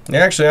lot of you.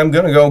 Actually, I'm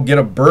going to go get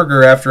a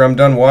burger after I'm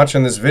done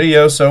watching this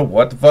video, so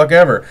what the fuck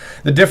ever.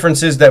 The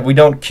difference is that we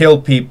don't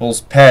kill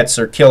people's pets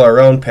or kill our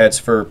own pets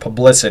for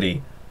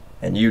publicity.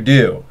 And you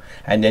do.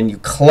 And then you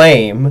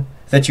claim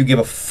that you give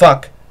a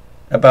fuck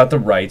about the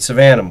rights of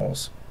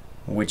animals,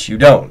 which you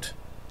don't.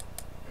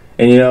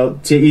 And, you know,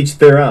 to each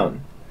their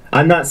own.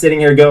 I'm not sitting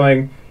here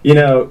going, you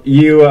know,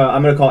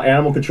 I'm going to call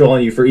animal control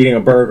on you for eating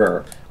a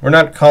burger. We're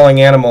not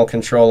calling animal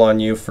control on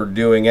you for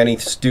doing any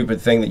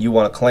stupid thing that you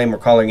want to claim we're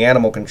calling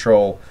animal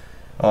control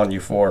on you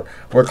for.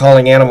 We're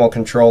calling animal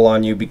control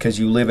on you because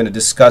you live in a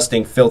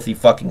disgusting, filthy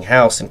fucking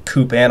house and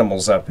coop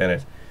animals up in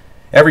it.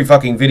 Every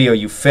fucking video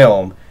you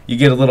film, you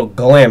get a little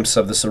glimpse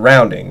of the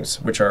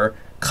surroundings, which are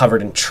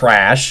covered in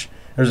trash.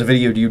 There's a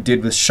video you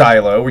did with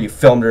Shiloh where you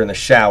filmed her in the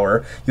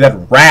shower. You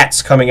had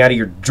rats coming out of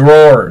your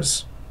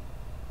drawers.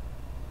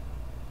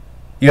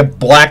 You have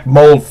black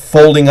mold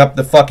folding up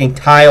the fucking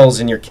tiles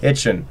in your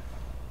kitchen.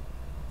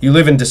 You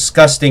live in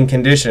disgusting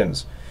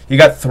conditions. You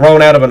got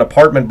thrown out of an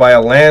apartment by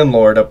a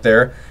landlord up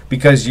there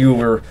because you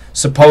were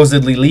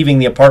supposedly leaving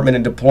the apartment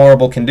in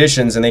deplorable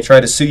conditions and they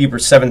tried to sue you for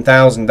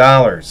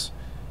 $7,000.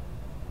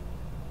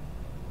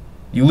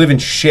 You live in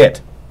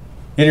shit.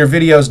 In your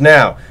videos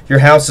now, your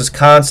house is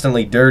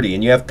constantly dirty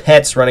and you have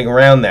pets running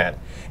around that.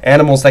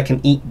 Animals that can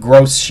eat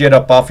gross shit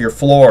up off your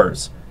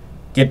floors,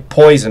 get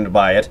poisoned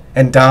by it,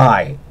 and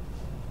die.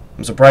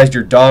 I'm surprised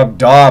your dog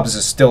Dobbs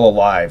is still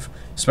alive,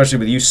 especially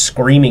with you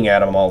screaming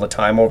at him all the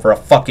time over a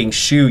fucking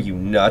shoe, you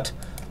nut.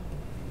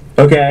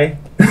 Okay.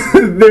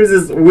 There's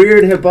this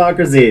weird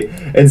hypocrisy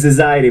in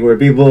society where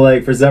people,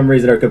 like, for some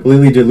reason are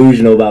completely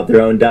delusional about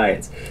their own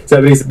diets.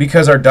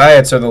 Because our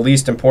diets are the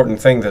least important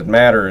thing that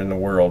matter in the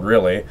world,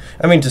 really.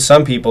 I mean, to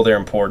some people they're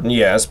important,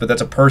 yes, but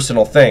that's a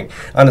personal thing.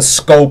 On a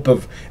scope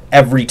of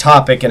every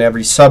topic and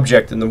every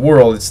subject in the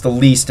world, it's the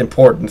least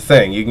important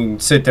thing. You can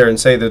sit there and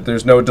say that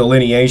there's no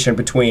delineation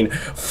between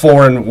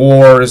foreign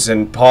wars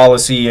and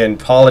policy and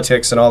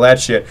politics and all that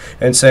shit,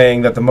 and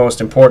saying that the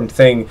most important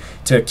thing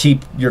to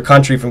keep your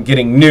country from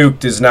getting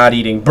nuked is not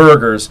eating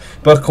burgers.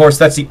 But of course,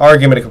 that's the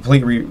argument a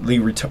completely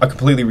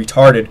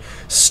retarded,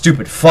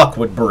 stupid fuck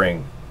would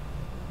bring.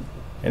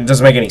 And it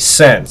doesn't make any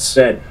sense.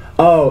 Said,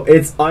 oh,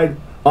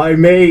 I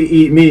may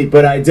eat meat,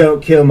 but I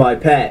don't kill my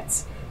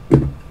pets.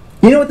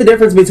 You know what the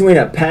difference between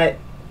a pet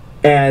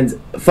and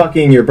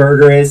fucking your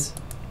burger is?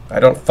 I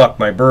don't fuck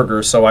my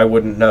burger, so I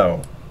wouldn't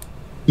know.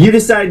 You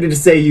decided to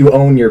say you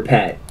own your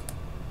pet.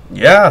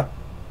 Yeah.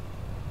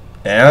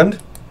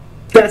 And?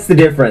 That's the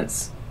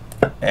difference.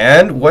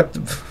 And? What?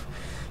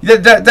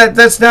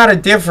 That's not a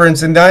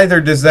difference, and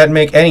neither does that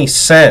make any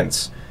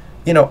sense.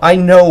 You know, I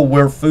know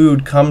where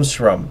food comes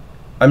from.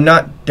 I'm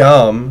not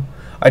dumb.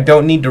 I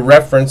don't need to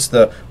reference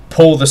the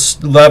pull the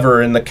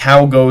lever in the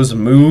cow goes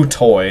moo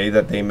toy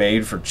that they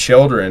made for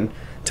children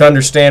to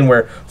understand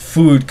where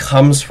food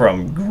comes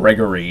from,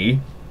 Gregory.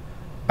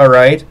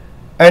 Alright?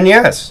 And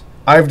yes,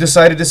 I've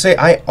decided to say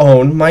I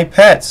own my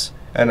pets,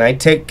 and I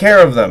take care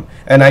of them,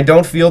 and I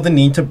don't feel the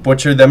need to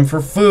butcher them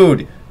for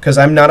food, because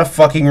I'm not a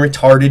fucking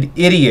retarded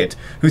idiot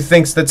who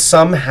thinks that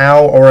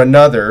somehow or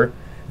another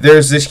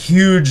there's this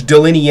huge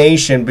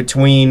delineation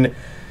between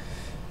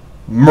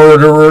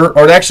murderer,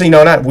 or actually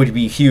no, not would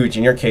be huge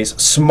in your case,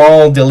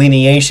 small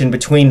delineation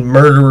between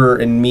murderer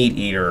and meat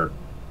eater.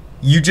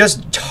 You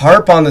just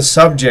harp on the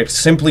subject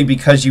simply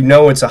because you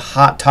know it's a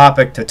hot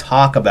topic to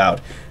talk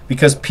about,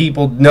 because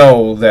people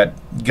know that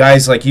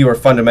guys like you are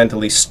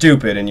fundamentally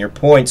stupid and your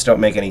points don't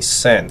make any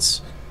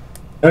sense.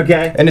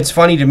 Okay. And it's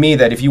funny to me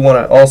that if you want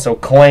to also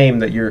claim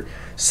that you're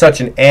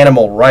such an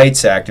animal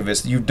rights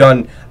activist, you've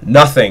done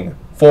nothing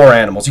for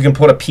animals. You can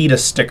put a PETA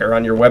sticker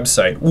on your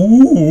website.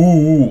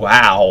 Ooh,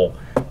 wow.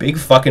 Big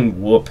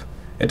fucking whoop.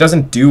 It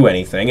doesn't do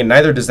anything, and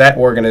neither does that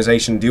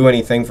organization do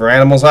anything for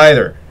animals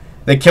either.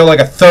 They kill like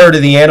a third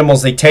of the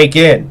animals they take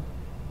in,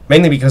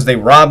 mainly because they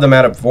rob them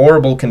out of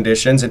horrible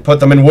conditions and put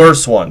them in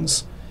worse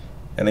ones.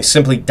 And they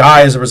simply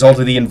die as a result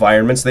of the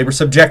environments they were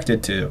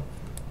subjected to.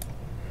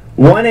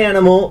 One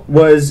animal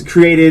was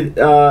created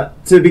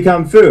to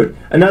become food.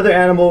 Another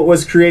animal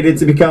was created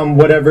to become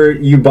whatever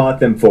you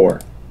bought them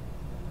for.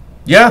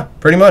 Yeah,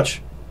 pretty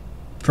much.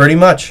 Pretty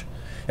much.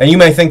 And you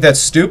may think that's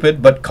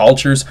stupid, but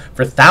cultures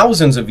for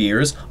thousands of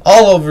years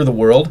all over the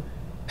world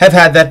have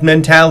had that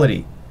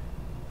mentality.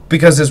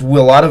 Because as a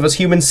lot of us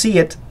humans see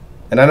it,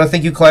 and I don't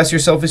think you class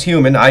yourself as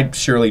human, I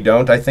surely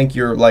don't. I think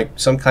you're like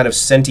some kind of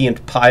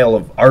sentient pile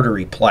of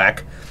artery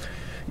plaque.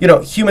 You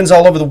know, humans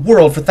all over the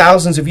world for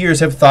thousands of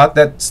years have thought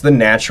that's the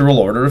natural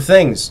order of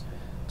things.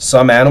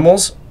 Some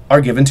animals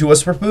are given to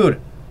us for food,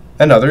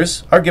 and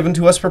others are given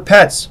to us for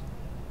pets.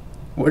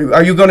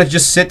 Are you going to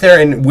just sit there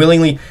and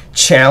willingly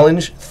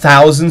challenge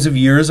thousands of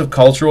years of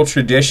cultural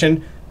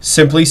tradition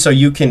simply so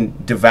you can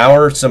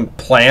devour some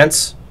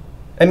plants?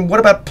 And what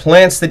about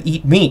plants that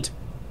eat meat?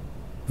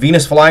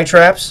 Venus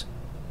flytraps?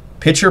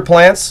 Pitcher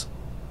plants?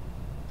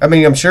 I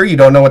mean, I'm sure you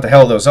don't know what the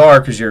hell those are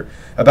because you're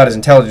about as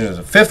intelligent as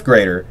a 5th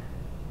grader.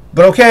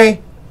 But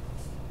okay.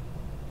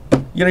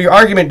 You know, your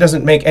argument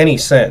doesn't make any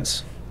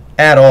sense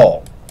at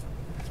all.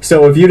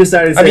 So if you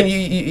decided to say, I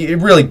mean, it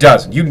really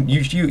doesn't.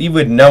 You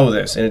would know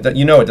this, and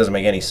you know it doesn't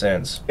make any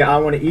sense. yeah, I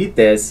want to eat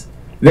this,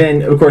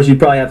 then of course you'd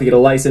probably have to get a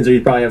license, or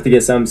you'd probably have to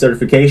get some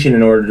certification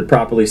in order to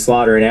properly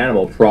slaughter an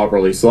animal.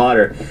 Properly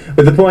slaughter.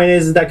 But the point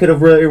is that could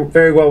have really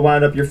very well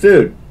wound up your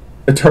food.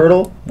 A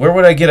turtle? Where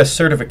would I get a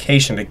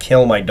certification to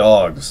kill my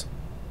dogs?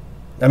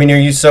 I mean, are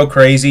you so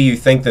crazy you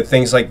think that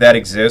things like that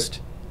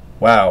exist?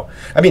 Wow.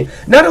 I mean,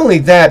 not only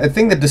that, the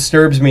thing that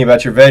disturbs me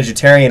about your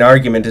vegetarian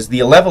argument is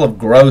the level of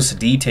gross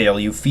detail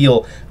you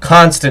feel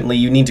constantly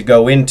you need to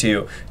go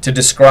into to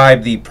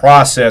describe the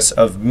process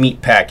of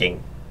meat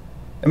packing.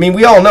 I mean,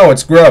 we all know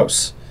it's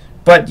gross,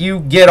 but you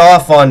get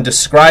off on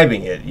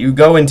describing it. You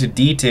go into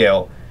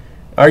detail.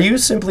 Are you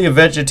simply a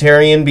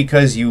vegetarian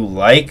because you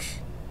like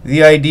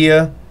the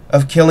idea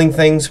of killing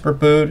things for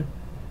food?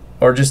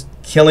 Or just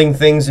killing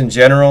things in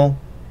general?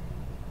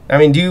 I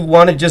mean, do you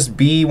want to just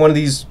be one of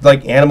these,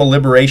 like, animal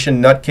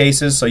liberation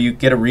nutcases so you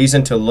get a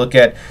reason to look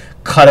at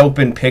cut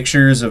open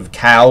pictures of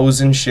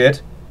cows and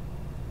shit?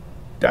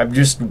 I'm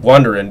just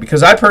wondering,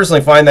 because I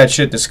personally find that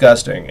shit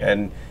disgusting,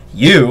 and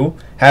you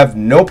have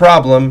no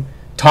problem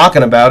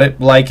talking about it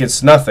like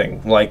it's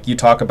nothing, like you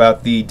talk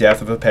about the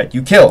death of a pet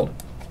you killed.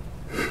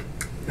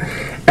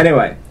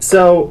 Anyway,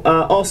 so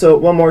also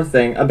one more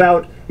thing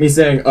about me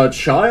saying a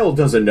child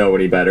doesn't know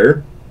any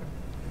better.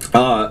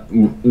 For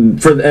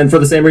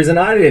the same reason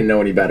I didn't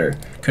know any better.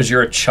 Because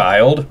you're a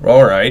child?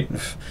 All right.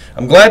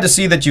 I'm glad to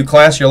see that you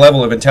class your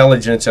level of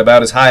intelligence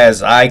about as high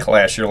as I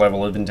class your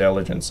level of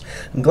intelligence.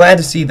 I'm glad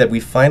to see that we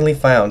finally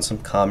found some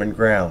common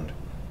ground.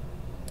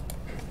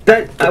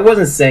 That I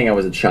wasn't saying I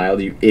was a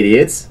child, you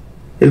idiots.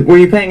 Were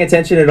you paying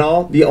attention at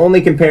all? The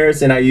only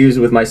comparison I use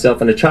with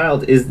myself and a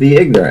child is the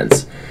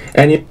ignorance.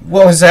 And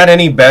well, is that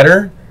any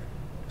better?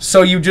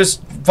 So you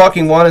just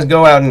fucking want to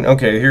go out and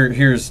okay,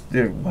 here's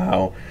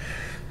wow.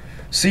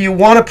 So you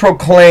want to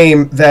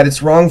proclaim that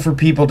it's wrong for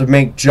people to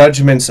make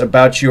judgments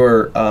about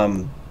your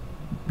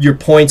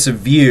points of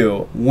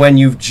view when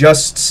you've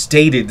just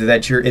stated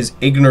that you're as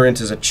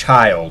ignorant as a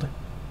child.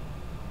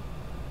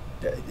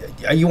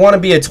 You want to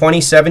be a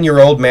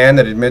 27-year-old man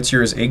that admits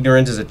you're as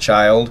ignorant as a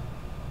child?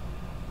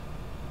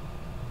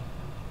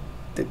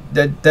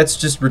 That's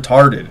just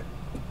retarded.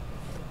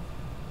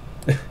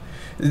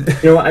 you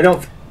know, I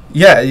don't...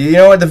 Yeah, you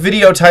know what? The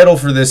video title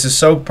for this is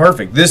so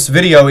perfect. This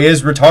video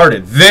is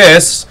retarded.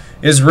 This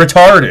is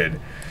retarded.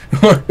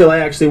 I feel I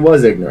actually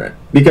was ignorant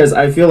because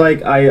I feel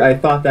like I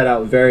thought that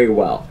out very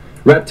well.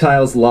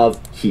 Reptiles love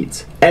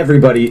heat.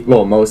 Everybody,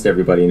 well, most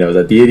everybody knows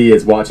that. The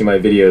idiots watching my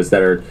videos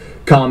that are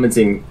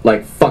commenting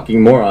like fucking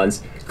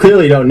morons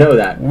clearly don't know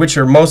that. Which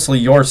are mostly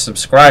your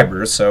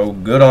subscribers, so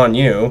good on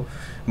you.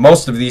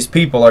 Most of these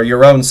people are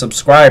your own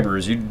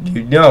subscribers. You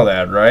know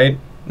that, right?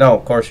 No,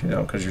 of course you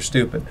don't, because you're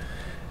stupid.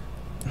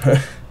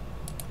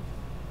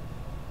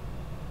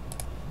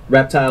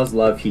 Reptiles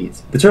love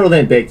heat. The turtle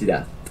didn't bake to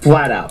death.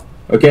 Flat out.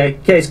 Okay?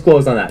 Case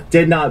closed on that.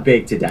 Did not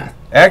bake to death.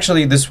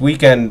 Actually, this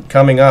weekend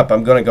coming up,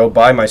 I'm going to go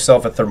buy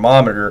myself a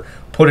thermometer,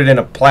 put it in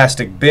a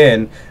plastic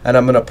bin, and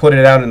I'm going to put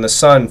it out in the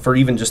sun for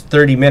even just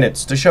 30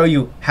 minutes to show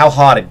you how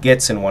hot it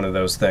gets in one of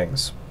those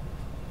things.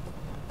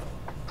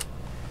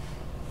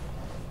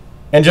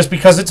 And just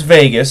because it's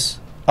Vegas,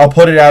 I'll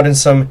put it out in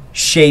some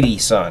shady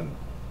sun.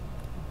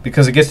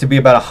 Because it gets to be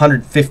about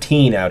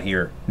 115 out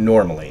here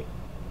normally.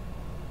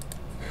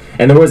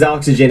 And there was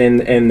oxygen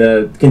in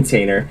the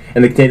container,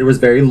 and the container was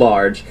very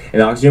large,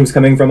 and the oxygen was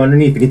coming from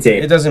underneath the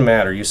container. It doesn't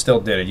matter. You still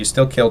did it. You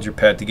still killed your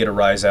pet to get a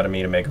rise out of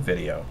me to make a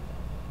video.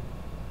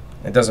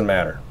 It doesn't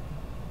matter.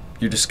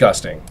 You're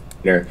disgusting.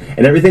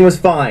 And everything was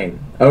fine,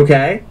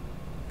 okay?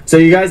 So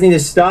you guys need to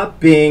stop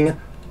being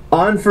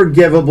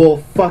unforgivable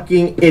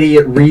fucking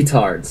idiot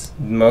retards.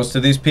 Most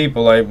of these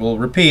people, I will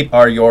repeat,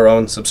 are your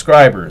own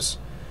subscribers.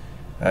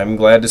 I'm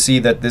glad to see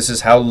that this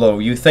is how low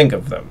you think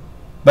of them.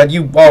 But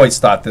you always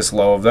thought this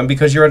low of them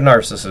because you're a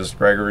narcissist,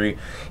 Gregory.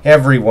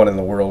 Everyone in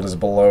the world is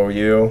below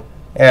you.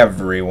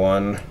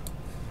 Everyone.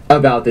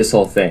 About this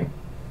whole thing.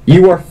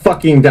 You are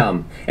fucking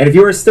dumb. And if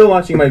you are still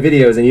watching my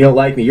videos and you don't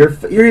like me,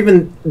 you're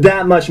even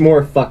that much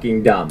more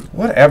fucking dumb.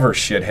 Whatever,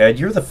 shithead.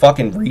 You're the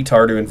fucking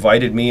retard who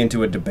invited me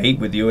into a debate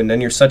with you, and then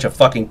you're such a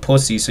fucking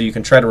pussy so you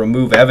can try to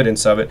remove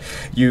evidence of it.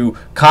 You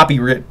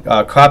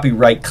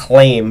copyright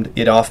claimed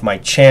it off my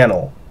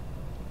channel.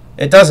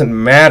 It doesn't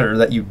matter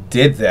that you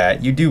did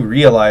that. You do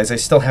realize I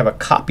still have a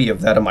copy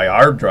of that on my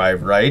hard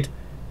drive, right?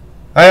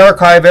 I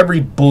archive every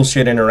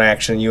bullshit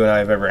interaction you and I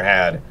have ever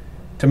had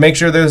to make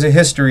sure there's a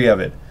history of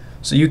it.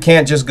 So you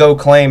can't just go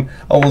claim,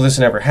 oh, well, this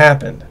never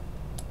happened.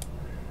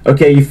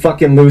 Okay, you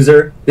fucking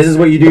loser. This is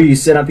what you do. You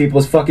sit on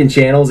people's fucking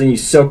channels and you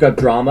soak up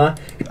drama.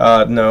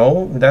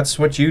 No, that's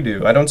what you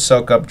do. I don't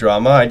soak up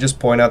drama. I just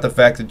point out the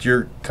fact that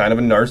you're kind of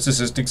a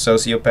narcissistic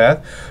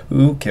sociopath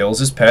who kills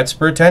his pets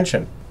for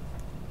attention.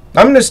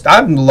 I'm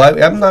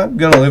not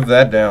gonna live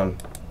that down.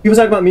 People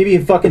talk about me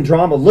being fucking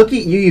drama. Look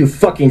at you, you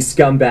fucking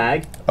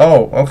scumbag.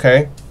 Oh,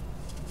 okay.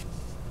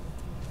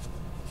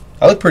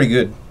 I look pretty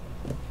good.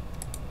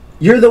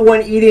 You're the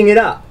one eating it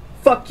up.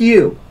 Fuck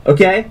you,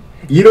 okay?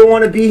 You don't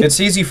want to be... It's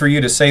easy for you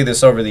to say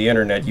this over the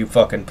internet, you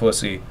fucking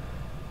pussy.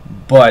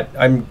 But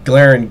I'm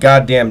glaring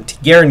goddamn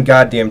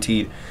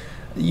teeth.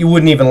 You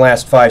wouldn't even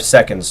last 5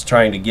 seconds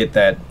trying to get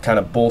that kind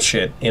of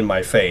bullshit in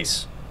my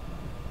face.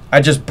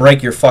 I'd just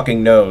break your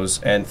fucking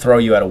nose and throw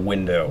you out a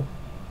window.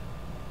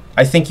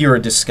 I think you're a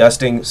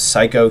disgusting,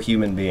 psycho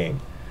human being.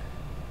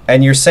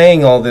 And you're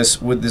saying all this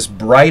with this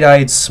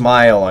bright-eyed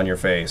smile on your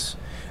face.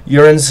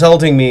 You're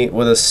insulting me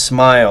with a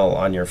smile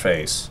on your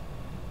face.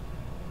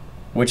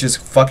 Which is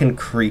fucking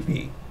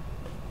creepy.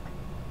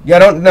 Yeah, I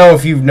don't know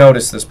if you've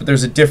noticed this, but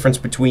there's a difference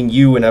between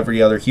you and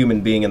every other human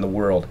being in the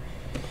world.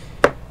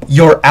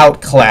 You're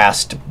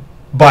outclassed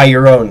by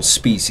your own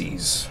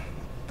species.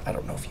 I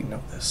don't know if you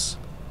know this.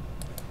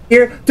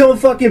 Here, don't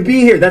fucking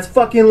be here. That's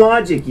fucking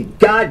logic, you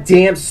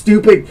goddamn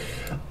stupid...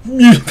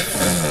 You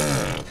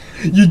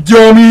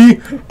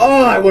dummy!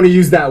 Oh, I want to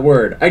use that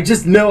word. I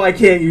just know I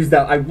can't use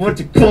that. I want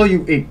to call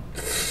you a...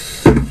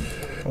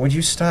 Would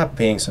you stop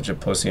being such a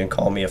pussy and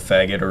call me a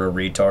faggot or a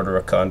retard or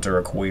a cunt or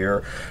a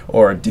queer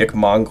or a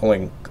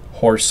dick-mongling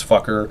horse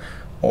fucker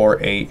or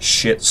a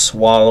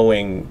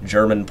shit-swallowing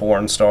German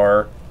porn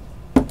star?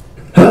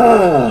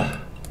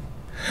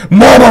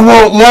 Mama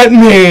won't let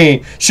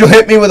me! She'll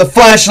hit me with a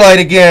flashlight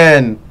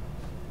again!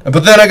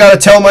 But then I gotta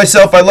tell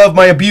myself I love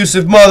my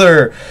abusive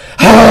mother!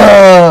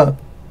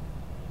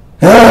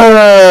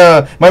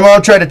 My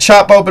mom tried to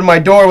chop open my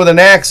door with an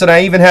axe, and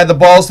I even had the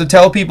balls to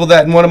tell people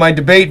that in one of my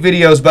debate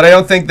videos, but I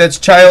don't think that's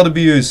child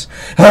abuse.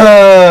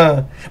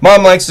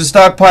 Mom likes to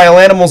stockpile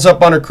animals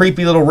up on her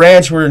creepy little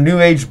ranch where new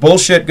age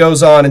bullshit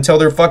goes on until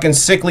they're fucking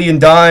sickly and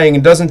dying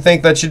and doesn't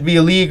think that should be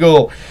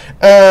illegal.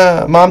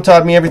 Mom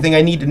taught me everything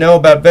I need to know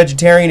about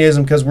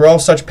vegetarianism because we're all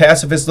such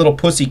pacifist little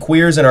pussy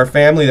queers in our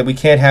family that we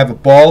can't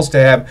have balls to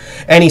have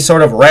any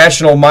sort of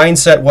rational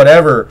mindset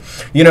whatever.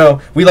 You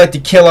know, we like to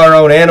kill our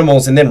own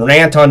animals and then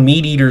rant on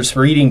meat eaters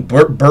for eating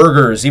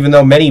burgers, even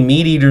though many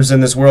meat eaters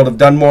in this world have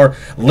done more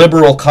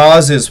liberal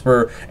causes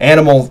for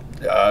animal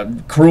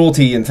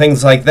cruelty and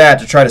things like that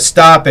to try to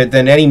stop it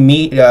than any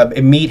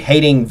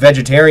meat-hating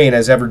vegetarian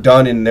has ever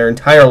done in their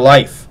entire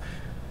life.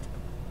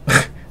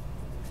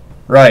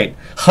 Right.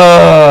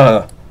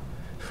 Huh.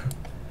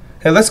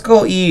 Hey, let's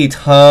go eat,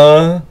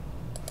 huh?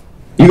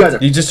 You guys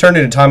are... You just turned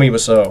into Tommy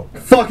Wiseau.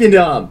 Fucking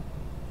dumb.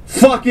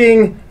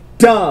 Fucking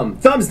dumb.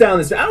 Thumbs down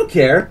this... I don't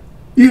care.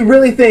 You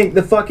really think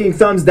the fucking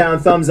thumbs down,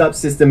 thumbs up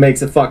system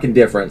makes a fucking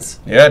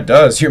difference? Yeah, it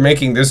does. You're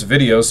making this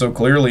video so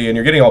clearly and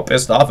you're getting all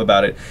pissed off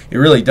about it. It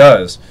really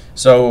does.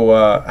 So,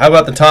 how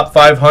about the top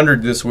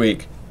 500 this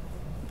week?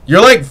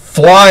 You're like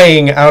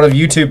flying out of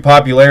YouTube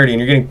popularity and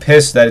you're getting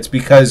pissed that it's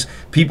because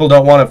people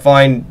don't want to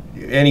find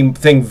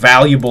anything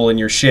valuable in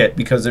your shit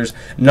because there's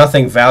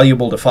nothing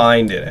valuable to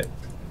find in it.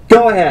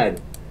 Go ahead.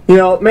 You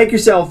know, make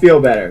yourself feel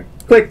better.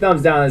 Click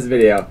thumbs down on this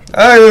video.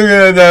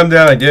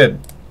 I did,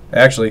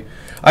 actually.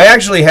 I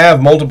actually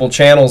have multiple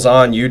channels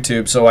on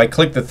YouTube, so I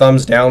click the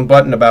thumbs down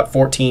button about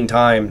 14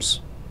 times.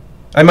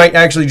 I might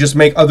actually just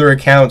make other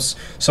accounts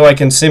so I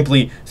can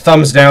simply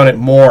thumbs down it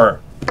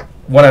more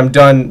when I'm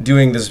done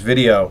doing this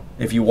video,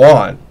 if you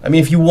want. I mean,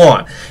 if you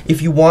want.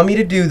 If you want me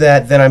to do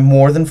that, then I'm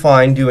more than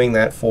fine doing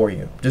that for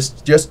you.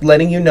 Just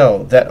letting you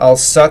know that I'll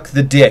suck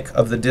the dick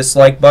of the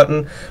dislike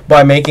button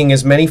by making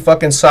as many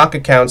fucking sock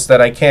accounts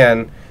that I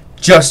can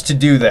just to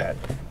do that.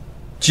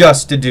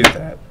 Just to do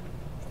that.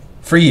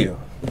 For you.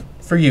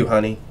 For you,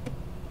 honey.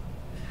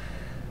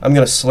 I'm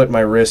gonna slit my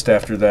wrist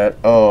after that.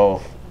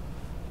 Oh.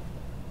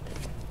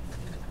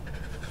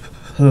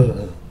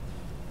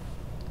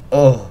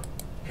 Oh.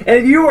 And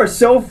if you are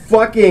so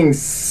fucking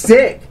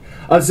sick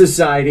of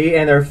society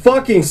and their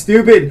fucking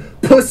stupid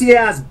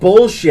pussy-ass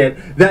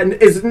bullshit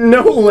that is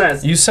no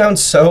less... You sound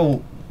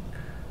so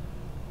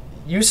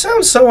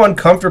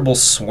uncomfortable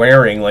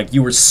swearing like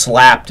you were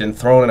slapped and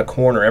thrown in a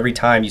corner every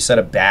time you said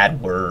a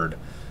bad word.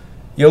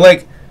 You're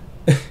like...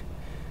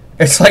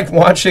 It's like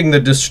watching the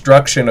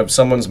destruction of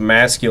someone's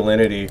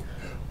masculinity.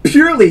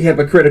 Purely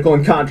hypocritical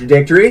and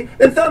contradictory.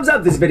 Then thumbs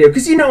up this video,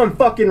 because you know I'm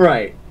fucking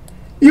right.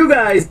 You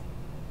guys...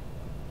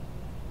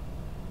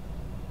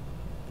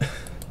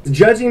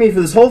 judging me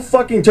for this whole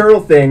fucking turtle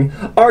thing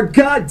are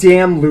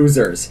goddamn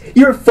losers.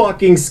 You're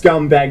fucking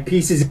scumbag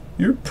pieces...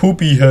 You're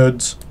poopy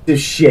heads. ...of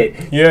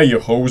shit. Yeah, you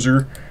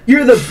hoser.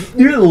 You're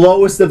the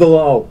lowest of the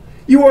low.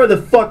 You are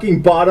the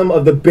fucking bottom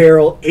of the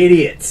barrel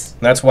idiots.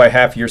 That's why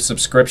half your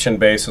subscription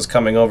base is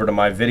coming over to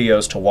my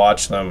videos to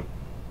watch them.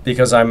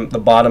 Because I'm the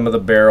bottom of the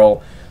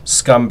barrel,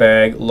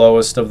 scumbag,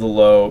 lowest of the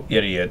low,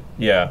 idiot.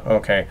 Yeah,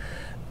 okay.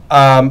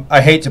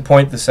 I hate to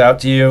point this out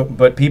to you,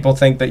 but people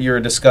think that you're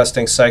a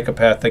disgusting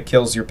psychopath that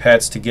kills your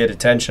pets to get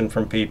attention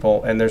from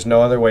people, and there's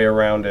no other way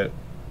around it.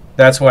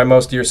 That's why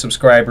most of your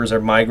subscribers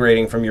are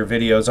migrating from your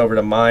videos over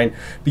to mine,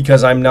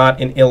 because I'm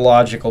not an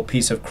illogical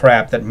piece of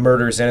crap that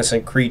murders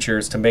innocent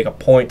creatures to make a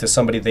point to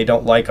somebody they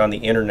don't like on the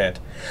internet.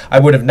 I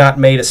would have not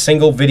made a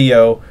single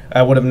video,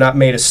 I would have not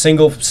made a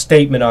single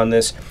statement on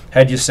this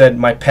had you said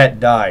my pet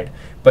died.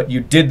 But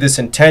you did this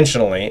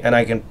intentionally, and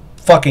I can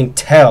fucking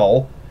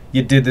tell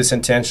you did this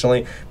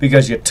intentionally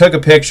because you took a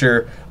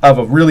picture of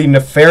a really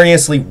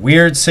nefariously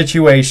weird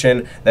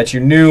situation that you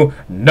knew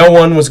no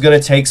one was going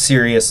to take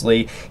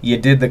seriously. You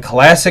did the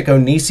classic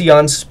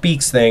Onision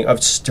Speaks thing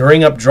of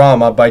stirring up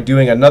drama by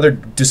doing another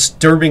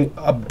disturbing,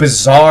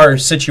 bizarre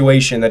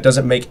situation that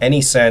doesn't make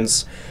any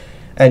sense.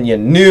 And you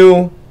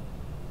knew,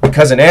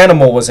 because an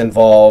animal was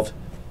involved,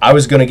 I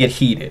was going to get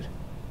heated.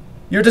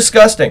 You're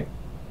disgusting.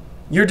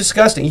 You're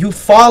disgusting. You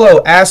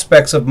follow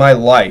aspects of my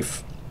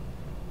life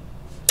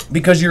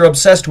because you're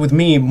obsessed with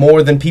me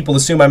more than people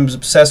assume I'm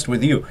obsessed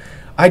with you.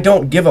 I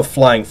don't give a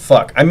flying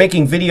fuck. I'm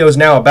making videos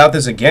now about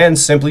this again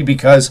simply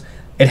because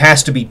it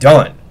has to be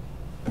done.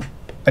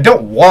 I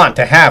don't want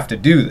to have to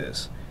do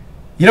this.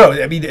 You know,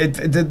 I mean,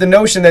 the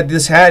notion that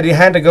it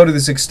had to go to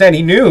this extent,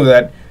 he knew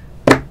that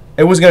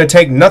it was going to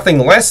take nothing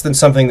less than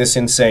something this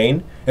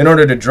insane in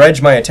order to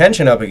dredge my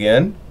attention up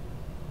again.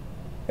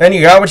 And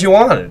you got what you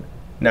wanted.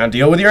 Now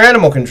deal with your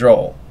animal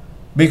control.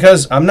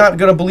 Because I'm not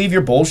going to believe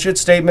your bullshit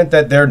statement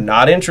that they're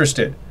not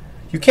interested.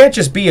 You can't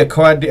just be a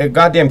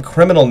goddamn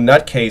criminal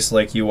nutcase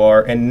like you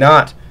are and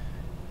not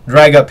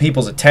drag up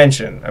people's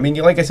attention. I mean,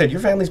 like I said, your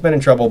family's been in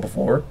trouble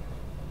before.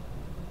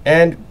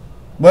 And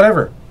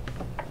whatever.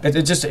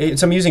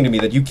 It's amusing to me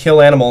that you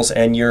kill animals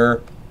and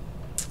you're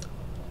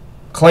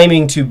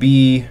claiming to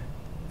be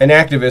an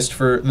activist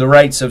for the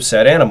rights of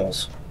said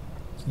animals.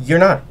 You're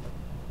not.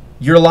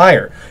 You're a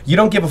liar. You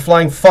don't give a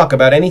flying fuck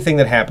about anything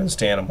that happens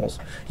to animals.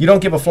 You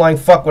don't give a flying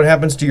fuck what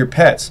happens to your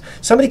pets.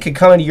 Somebody could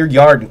come into your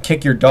yard and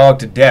kick your dog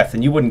to death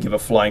and you wouldn't give a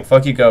flying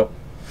fuck. You go,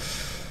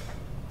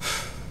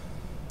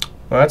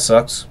 well, that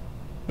sucks.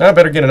 Now I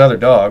better get another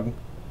dog.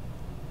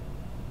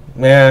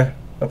 Nah,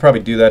 I'll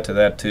probably do that to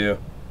that too.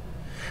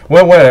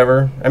 Well,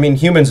 whatever. I mean,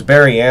 humans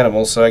bury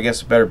animals, so I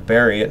guess I better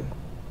bury it.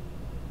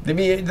 I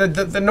mean,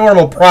 the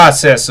normal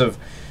process of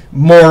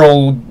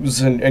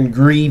morals and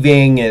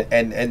grieving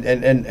and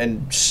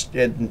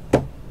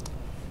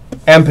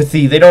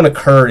empathy, they don't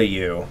occur to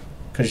you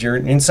because you're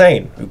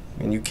insane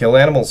and you kill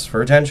animals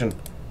for attention.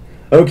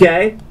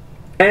 Okay?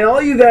 And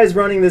all you guys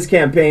running this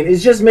campaign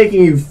is just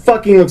making you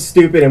fucking look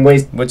stupid and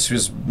waste... Which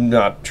is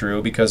not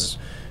true because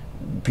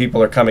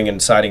people are coming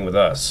and siding with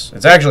us.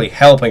 It's actually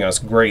helping us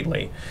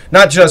greatly.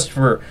 Not just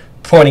for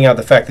pointing out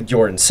the fact that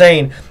you're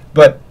insane,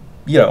 but,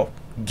 you know,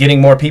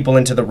 getting more people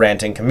into the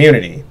ranting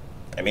community.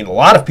 I mean, a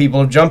lot of people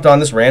have jumped on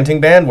this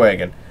ranting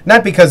bandwagon.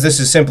 Not because this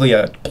is simply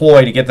a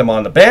ploy to get them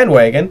on the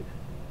bandwagon.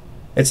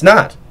 It's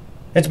not.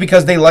 It's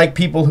because they like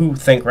people who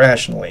think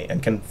rationally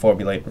and can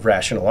formulate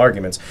rational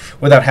arguments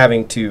without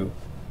having to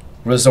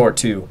resort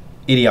to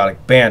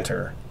idiotic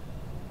banter.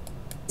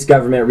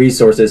 Government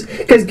resources.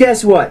 Because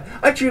guess what?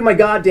 I treat my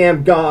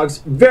goddamn dogs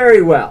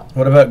very well.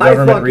 What about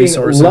government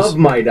resources? I fucking love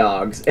my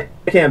dogs.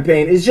 The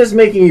campaign is just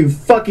making you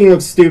fucking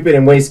look stupid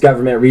and waste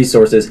government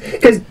resources.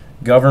 Because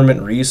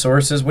government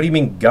resources? What do you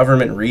mean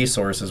government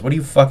resources? What are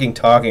you fucking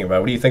talking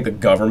about? What do you think the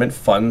government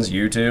funds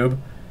YouTube?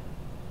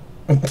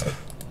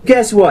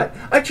 Guess what?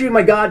 I treat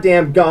my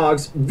goddamn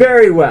dogs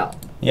very well.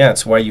 Yeah,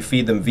 that's why you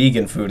feed them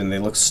vegan food and they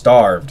look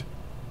starved.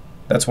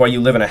 That's why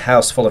you live in a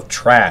house full of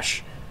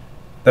trash.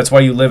 That's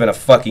why you live in a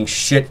fucking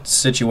shit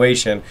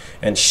situation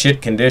and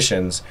shit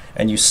conditions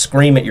and you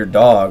scream at your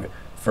dog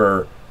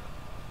for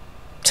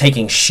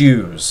taking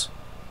shoes.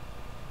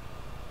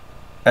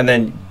 And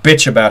then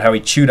bitch about how he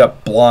chewed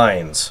up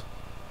blinds.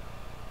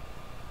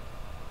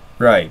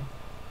 Right.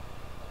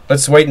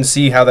 Let's wait and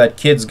see how that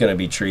kid's gonna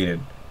be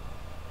treated.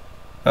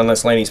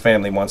 Unless Laney's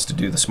family wants to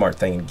do the smart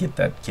thing and get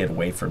that kid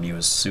away from you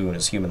as soon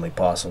as humanly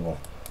possible.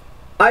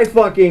 I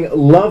fucking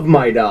love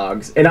my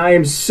dogs, and I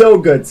am so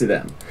good to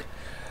them.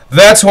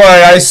 That's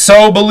why I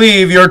so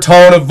believe your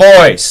tone of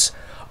voice.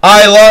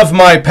 I love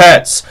my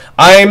pets.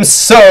 I'm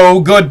so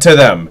good to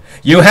them.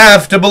 You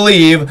have to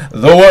believe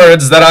the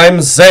words that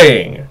I'm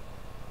saying.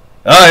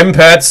 I'm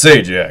Pat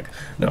Sajak.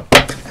 No.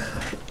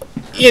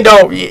 You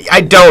know,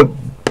 I don't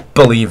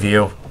believe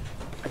you.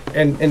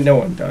 And no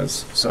one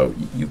does. So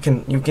you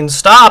can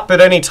stop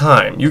at any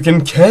time. You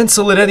can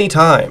cancel at any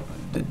time.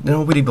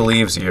 Nobody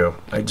believes you.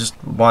 I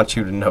just want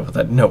you to know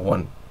that no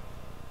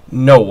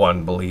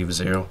one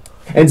believes you.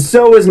 And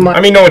so is my... I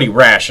mean, nobody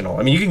rational.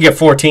 I mean, you can get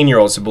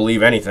 14-year-olds to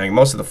believe anything.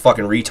 Most of the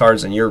fucking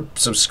retards in your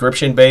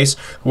subscription base,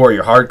 who are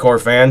your hardcore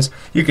fans,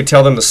 you could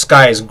tell them the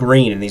sky is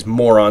green, and these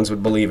morons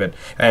would believe it.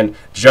 And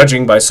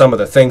judging by some of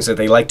the things that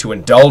they like to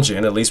indulge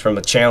in, at least from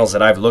the channels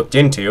that I've looked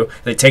into,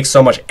 they take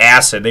so much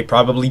acid, they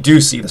probably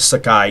do see the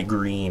sky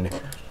green.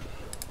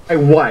 My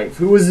wife,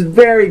 who was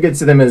very good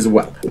to them as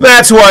well.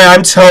 That's why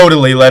I'm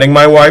totally letting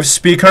my wife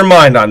speak her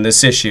mind on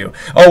this issue.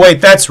 Oh wait,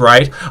 that's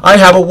right. I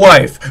have a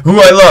wife who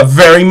I love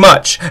very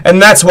much,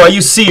 and that's why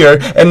you see her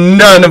in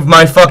none of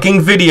my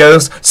fucking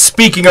videos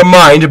speaking her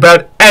mind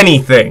about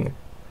anything.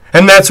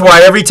 And that's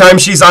why every time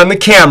she's on the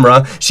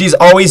camera, she's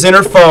always in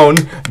her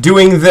phone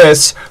doing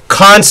this,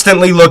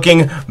 constantly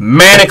looking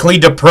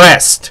manically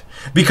depressed.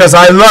 Because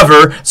I love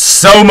her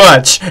so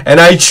much, and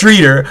I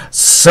treat her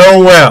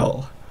so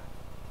well.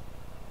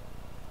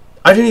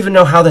 I didn't even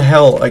know how the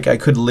hell I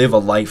could live a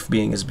life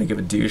being as big of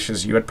a douche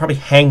as you. I'd probably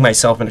hang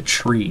myself in a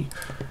tree.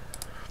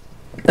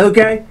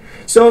 Okay?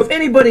 So if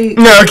anybody...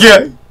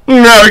 Okay.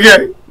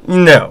 Okay.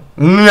 No.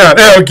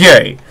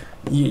 Okay.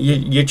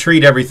 You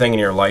treat everything in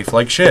your life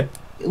like shit.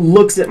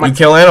 Looks at my... You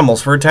kill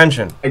animals for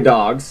attention. My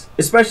dogs,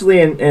 especially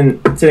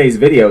in today's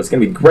video, it's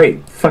gonna be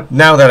great. Fuck.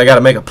 Now that I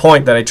gotta make a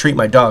point that I treat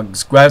my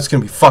dogs, that's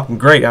gonna be fucking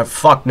great.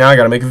 Fuck, now I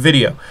gotta make a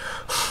video.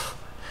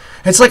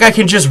 It's like I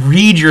can just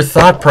read your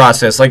thought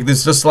process. Like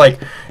this, just like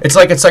it's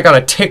like on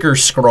a ticker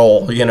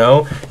scroll. You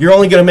know, you're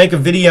only gonna make a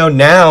video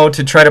now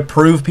to try to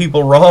prove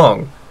people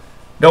wrong.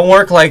 Don't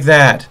work like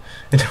that.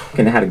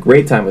 And I had a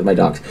great time with my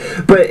dogs.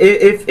 But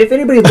if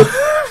anybody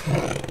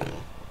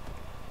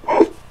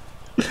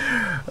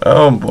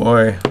oh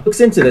boy,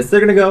 looks into this,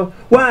 they're gonna go,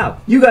 "Wow,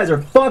 you guys are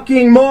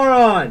fucking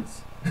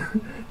morons!"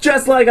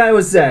 Just like I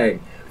was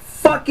saying.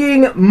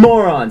 Fucking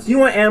morons. You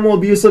know what animal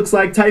abuse looks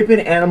like? Type in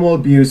animal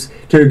abuse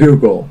to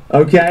Google,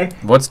 okay?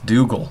 What's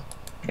Dougal?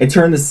 And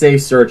turn the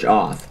safe search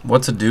off.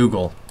 What's a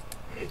Dougal?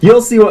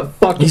 You'll see what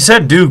fucking... He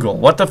said Dougal.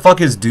 What the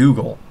fuck is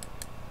Dougal?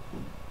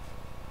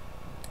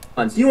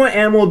 You know what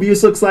animal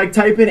abuse looks like?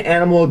 Type in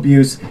animal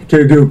abuse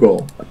to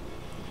Google.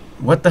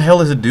 What the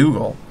hell is a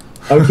Dougal?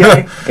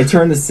 Okay? And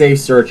turn the safe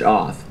search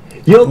off.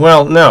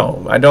 Well,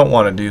 no, I don't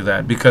want to do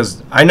that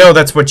because I know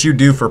that's what you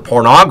do for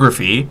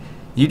pornography.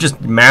 You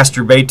just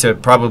masturbate to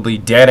probably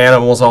dead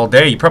animals all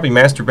day. You probably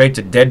masturbate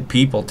to dead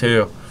people,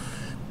 too.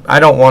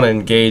 I don't want to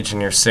engage in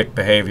your sick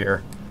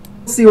behavior.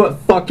 See what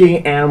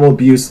fucking animal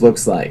abuse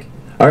looks like.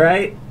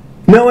 Alright?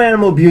 No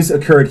animal abuse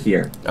occurred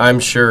here.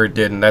 I'm sure it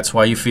didn't. That's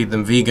why you feed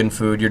them vegan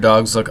food. Your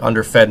dogs look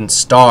underfed and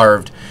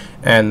starved.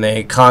 And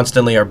they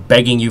constantly are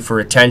begging you for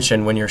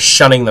attention when you're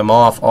shunning them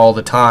off all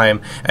the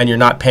time and you're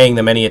not paying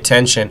them any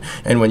attention.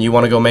 And when you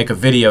want to go make a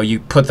video, you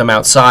put them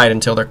outside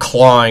until they're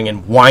clawing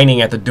and whining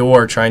at the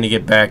door trying to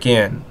get back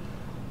in.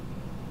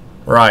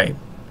 Right.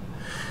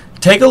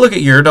 Take a look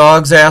at your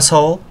dog's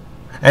asshole,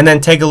 and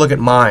then take a look at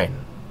mine.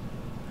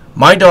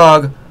 My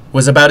dog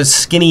was about as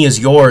skinny as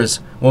yours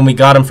when we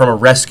got him from a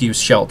rescue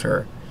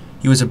shelter.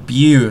 He was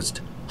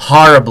abused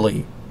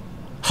horribly.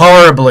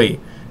 Horribly.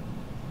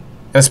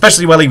 And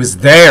especially while he was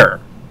there.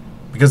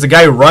 Because the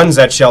guy who runs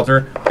that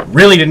shelter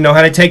really didn't know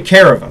how to take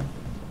care of him.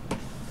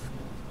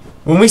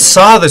 When we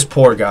saw this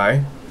poor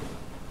guy,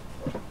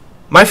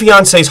 my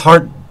fiance's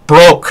heart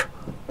broke.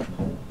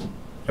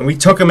 And we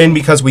took him in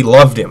because we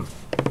loved him.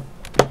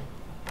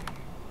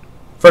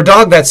 For a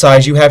dog that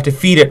size, you have to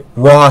feed it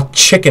raw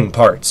chicken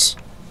parts.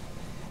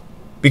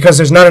 Because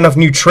there's not enough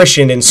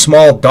nutrition in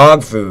small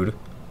dog food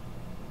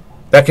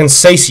that can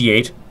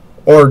satiate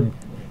or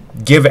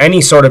give any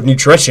sort of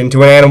nutrition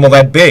to an animal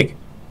that big.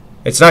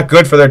 It's not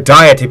good for their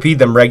diet to feed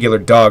them regular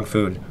dog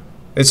food.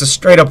 It's a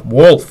straight up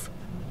wolf.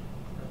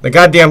 The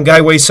goddamn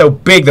guy weighs so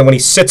big that when he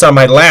sits on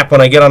my lap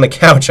when I get on the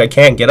couch, I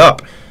can't get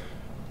up.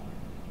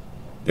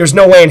 There's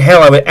no way in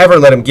hell I would ever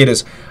let him get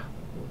as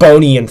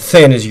bony and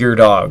thin as your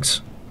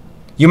dogs.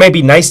 You may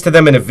be nice to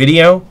them in a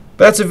video,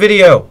 but that's a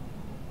video.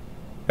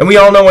 And we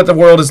all know what the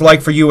world is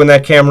like for you when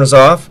that camera's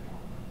off.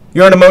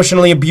 You're an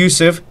emotionally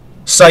abusive,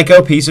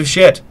 psycho piece of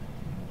shit.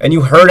 And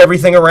you hurt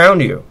everything around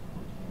you.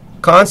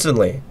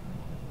 Constantly.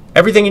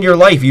 Everything in your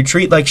life you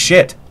treat like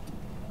shit.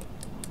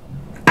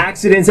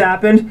 Accidents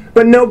happened,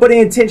 but nobody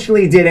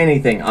intentionally did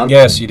anything.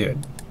 Yes, you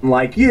did.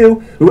 Like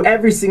you, who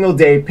every single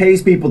day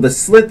pays people to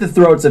slit the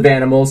throats of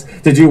animals,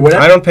 to do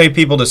whatever... I don't pay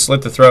people to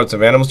slit the throats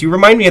of animals. You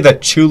remind me of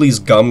that Chuli's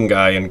gum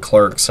guy in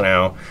Clerks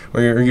now,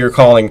 where you're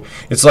calling...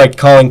 It's like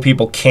calling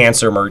people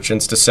cancer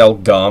merchants to sell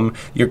gum.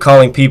 You're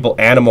calling people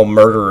animal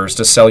murderers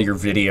to sell your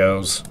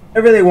videos.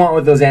 Whatever they want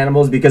with those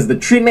animals, because the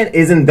treatment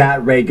isn't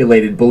that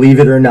regulated, believe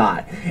it or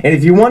not. And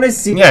if you want to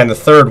see... Yeah, in the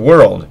third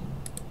world.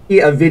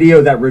 A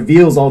video that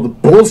reveals all the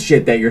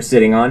bullshit that you're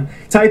sitting on,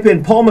 type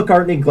in Paul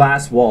McCartney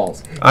glass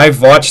walls.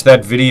 I've watched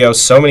that video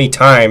so many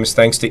times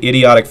thanks to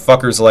idiotic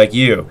fuckers like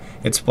you.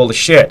 It's full of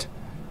shit.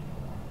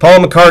 Paul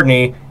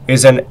McCartney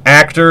is an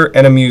actor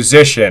and a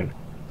musician.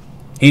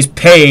 He's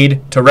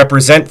paid to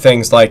represent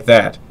things like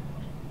that.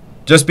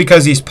 Just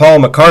because he's Paul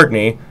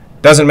McCartney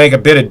doesn't make a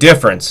bit of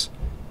difference.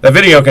 The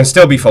video can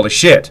still be full of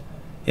shit.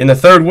 In the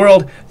third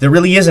world, there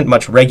really isn't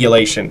much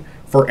regulation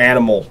for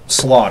animal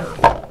slaughter.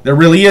 There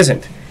really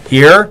isn't.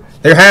 Here,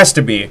 there has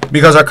to be,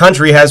 because our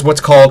country has what's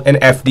called an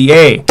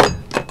FDA.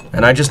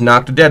 And I just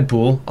knocked a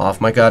Deadpool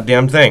off my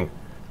goddamn thing.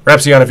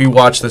 Repsion, if you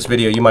watch this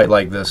video, you might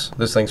like this.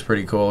 This thing's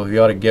pretty cool.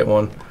 You ought to get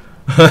one.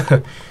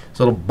 This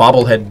little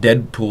bobblehead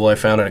Deadpool I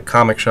found at a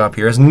comic shop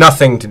here has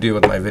nothing to do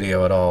with my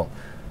video at all.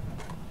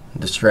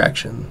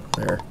 Distraction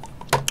there.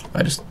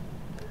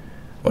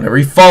 Whatever.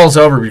 He falls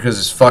over because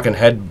his fucking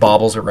head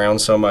bobbles around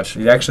so much.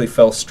 He actually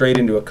fell straight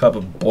into a cup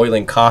of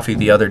boiling coffee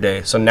the other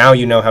day. So now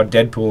you know how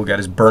Deadpool got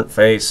his burnt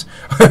face.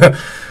 But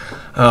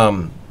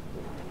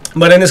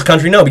in this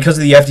country, no. Because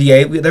of the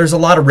FDA, there's a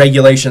lot of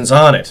regulations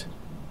on it.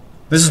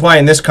 This is why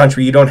in this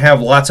country you don't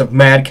have lots of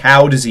mad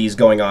cow disease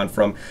going on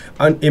from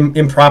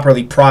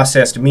improperly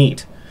processed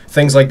meat.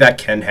 Things like that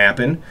can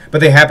happen,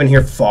 but they happen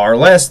here far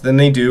less than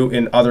they do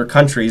in other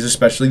countries,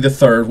 especially the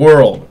third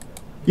world.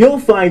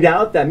 You'll find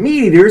out that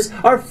meat eaters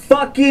are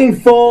fucking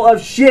full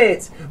of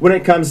shit when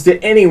it comes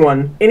to any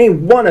one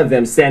of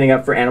them standing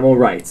up for animal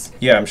rights.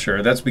 Yeah, I'm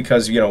sure. That's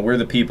because, you know, we're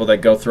the people that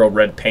go throw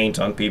red paint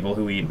on people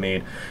who eat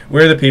meat.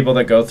 We're the people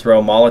that go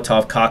throw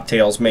Molotov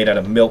cocktails made out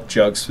of milk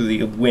jugs through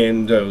the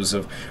windows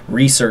of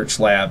research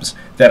labs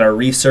that are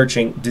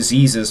researching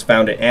diseases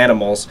found in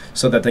animals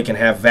so that they can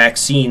have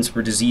vaccines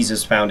for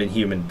diseases found in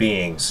human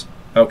beings.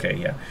 Okay,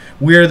 yeah.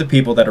 We're the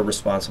people that are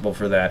responsible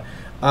for that.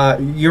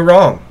 You're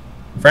wrong.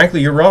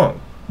 Frankly, you're wrong.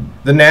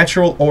 The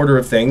natural order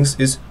of things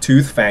is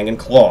tooth, fang, and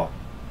claw.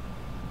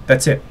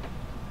 That's it.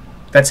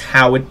 That's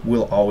how it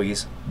will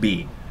always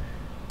be.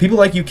 People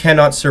like you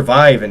cannot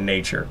survive in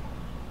nature.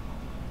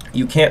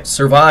 You can't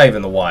survive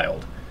in the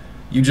wild.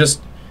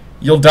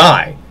 You'll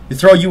die. You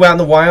throw you out in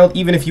the wild,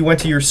 even if you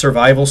went to your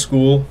survival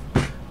school,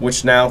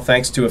 which now,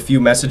 thanks to a few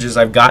messages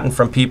I've gotten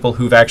from people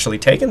who've actually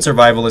taken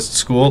survivalist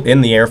school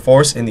in the Air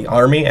Force, in the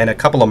Army, and a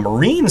couple of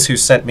Marines who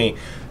sent me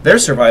their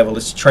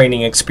survivalist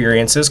training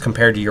experiences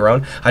compared to your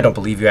own. I don't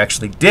believe you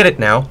actually did it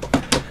now.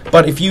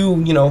 But if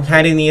you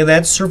had any of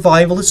that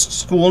survivalist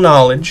school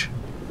knowledge,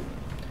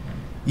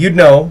 you'd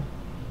know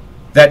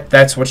that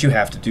that's what you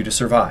have to do to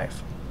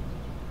survive.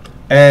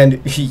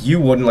 And you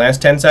wouldn't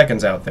last 10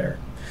 seconds out there.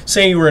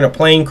 Say you were in a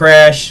plane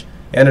crash,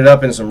 ended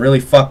up in some really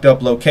fucked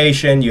up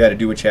location, you had to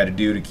do what you had to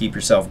do to keep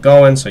yourself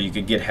going so you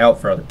could get help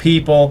for other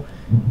people,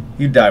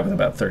 you'd die within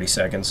about 30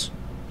 seconds.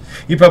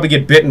 You'd probably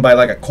get bitten by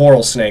like a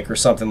coral snake or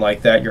something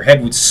like that. Your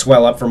head would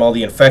swell up from all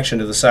the infection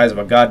to the size of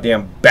a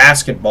goddamn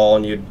basketball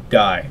and you'd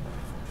die.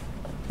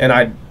 And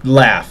I'd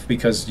laugh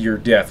because your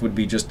death would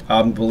be just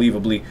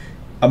unbelievably,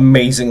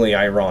 amazingly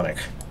ironic.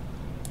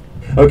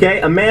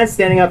 Okay, a man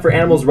standing up for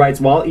animals' rights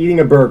while eating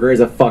a burger is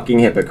a fucking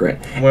hypocrite.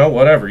 Well,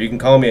 whatever. You can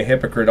call me a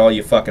hypocrite all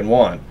you fucking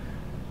want.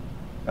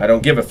 I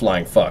don't give a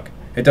flying fuck.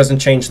 It doesn't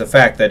change the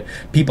fact that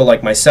people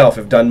like myself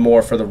have done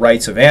more for the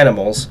rights of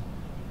animals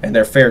and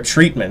their fair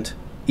treatment,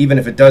 even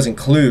if it does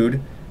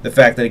include the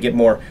fact that they get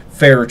more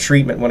fairer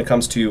treatment when it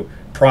comes to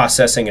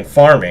processing and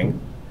farming,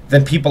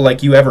 than people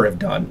like you ever have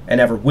done and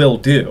ever will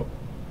do.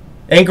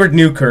 Ingrid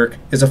Newkirk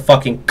is a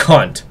fucking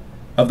cunt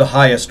of the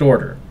highest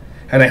order.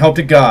 And I hope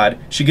to God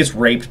she gets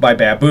raped by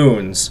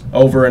baboons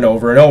over and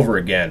over and over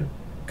again.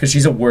 Because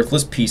she's a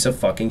worthless piece of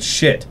fucking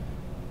shit.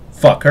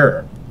 Fuck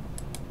her.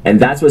 And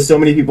that's what so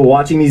many people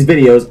watching these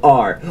videos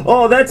are.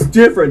 Oh, that's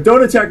different.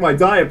 Don't attack my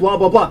diet, blah,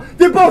 blah, blah.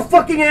 They're both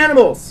fucking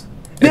animals.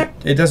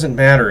 It doesn't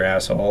matter,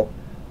 asshole.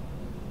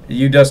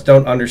 You just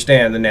don't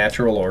understand the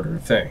natural order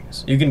of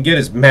things. You can get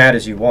as mad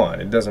as you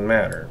want. It doesn't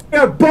matter.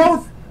 They're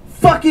both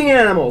fucking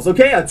animals,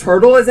 okay? A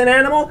turtle is an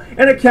animal,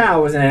 and a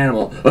cow is an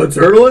animal. A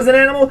turtle is an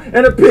animal,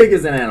 and a pig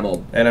is an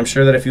animal. And I'm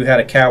sure that if you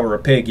had a cow or a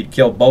pig, you'd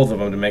kill both of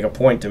them to make a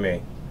point to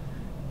me.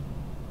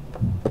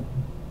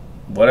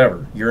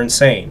 Whatever. You're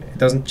insane. It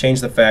doesn't change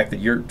the fact that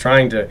you're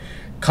trying to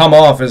come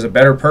off as a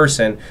better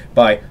person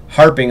by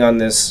harping on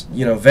this,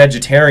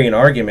 vegetarian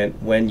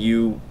argument when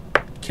you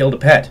killed a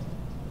pet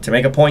to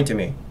make a point to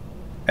me.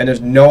 And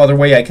there's no other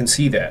way I can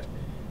see that.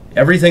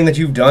 Everything that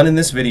you've done in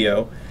this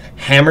video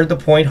hammered the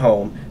point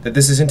home that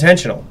this is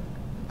intentional.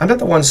 I'm not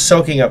the one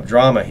soaking up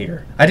drama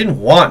here. I didn't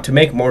want to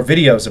make more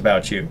videos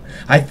about you.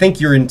 I think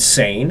you're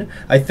insane.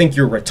 I think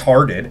you're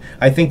retarded.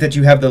 I think that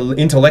you have the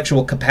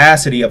intellectual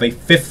capacity of a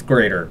 5th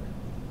grader.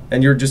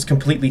 And you're just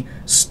completely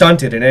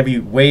stunted in every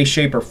way,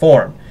 shape, or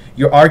form.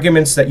 Your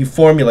arguments that you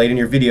formulate in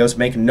your videos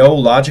make no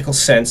logical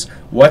sense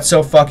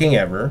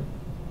whatsoever.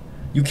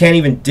 You can't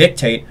even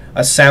dictate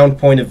a sound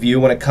point of view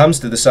when it comes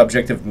to the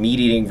subject of meat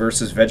eating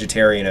versus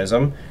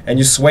vegetarianism, and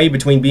you sway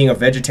between being a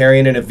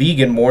vegetarian and a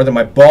vegan more than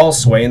my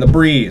balls sway in the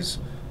breeze.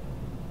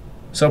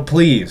 So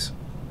please,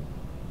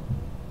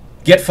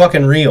 get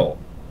fucking real.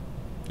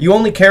 You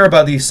only care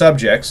about these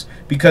subjects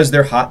because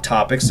they're hot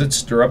topics that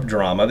stir up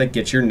drama that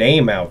get your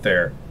name out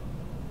there.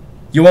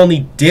 You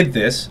only did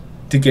this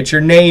to get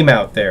your name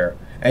out there,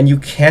 and you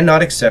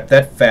cannot accept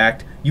that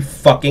fact, you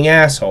fucking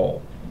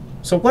asshole.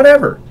 So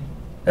whatever.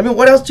 I mean,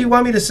 what else do you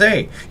want me to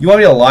say? You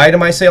want me to lie to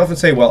myself and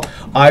say, well,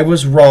 I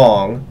was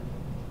wrong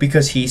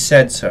because he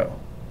said so?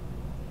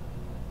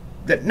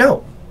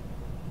 No.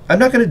 I'm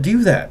not going to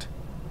do that.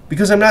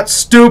 Because I'm not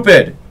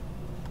stupid.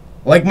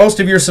 Like most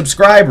of your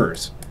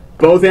subscribers.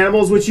 both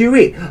animals which you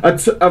eat.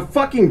 A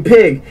fucking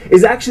pig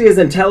is actually as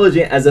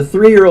intelligent as a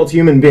 3-year-old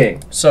human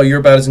being. So you're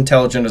about as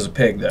intelligent as a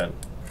pig then.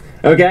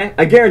 Okay?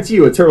 I guarantee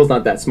you a turtle's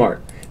not that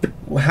smart.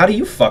 Well, how do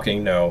you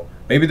fucking know?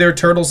 Maybe there are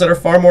turtles that are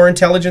far more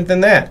intelligent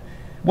than that.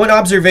 What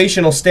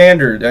observational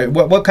standard,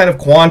 what kind of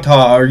quanta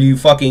are you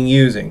fucking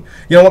using?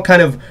 You know, what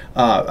kind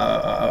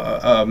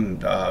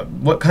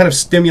of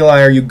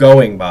stimuli are you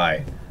going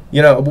by?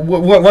 You know,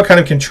 what kind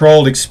of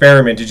controlled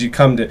experiment did you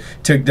come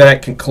to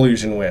that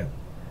conclusion with?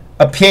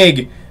 A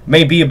pig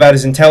may be about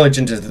as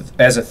intelligent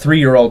as a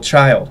 3-year-old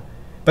child,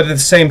 but at the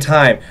same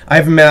time,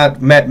 I've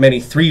met many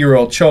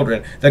 3-year-old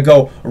children that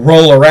go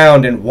roll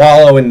around and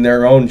wallow in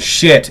their own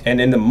shit and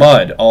in the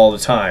mud all the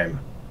time.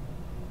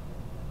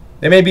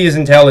 They may be as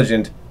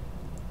intelligent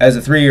as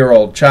a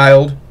 3-year-old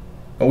child,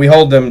 but we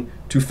hold them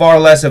to far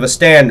less of a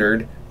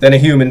standard than a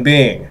human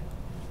being.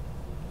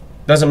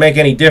 Doesn't make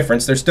any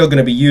difference. They're still going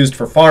to be used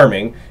for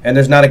farming, and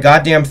there's not a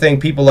goddamn thing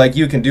people like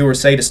you can do or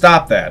say to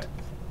stop that.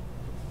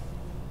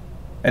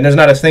 And there's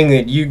not a thing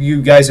that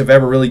you guys have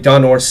ever really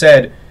done or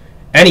said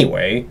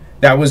anyway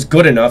that was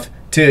good enough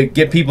to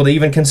get people to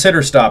even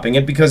consider stopping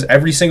it, because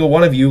every single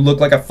one of you look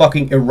like a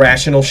fucking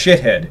irrational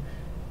shithead.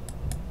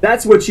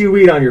 That's what you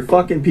eat on your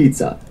fucking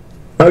pizza.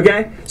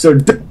 Okay? So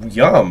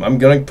yum. I'm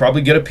going to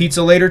probably get a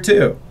pizza later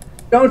too.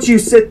 Don't you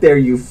sit there,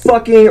 you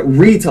fucking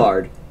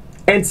retard,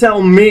 and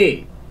tell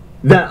me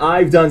that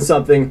I've done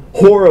something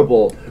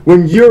horrible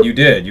when You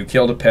did. You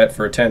killed a pet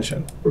for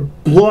attention.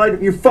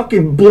 your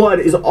fucking blood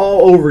is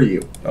all over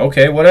you.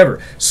 Okay,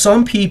 whatever.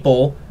 Some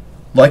people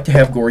like to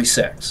have gory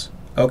sex.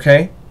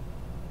 Okay?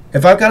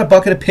 If I've got a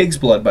bucket of pig's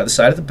blood by the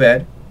side of the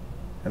bed,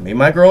 and me and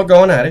my girl are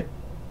going at it,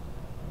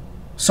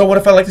 so what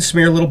if I like to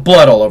smear a little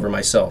blood all over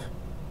myself?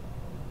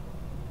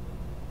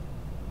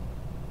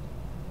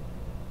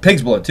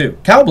 Pig's blood, too.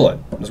 Cow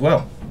blood, as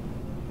well.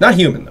 Not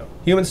human, though.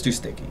 Human's too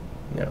sticky.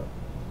 You know.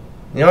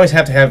 You always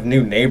have to have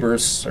new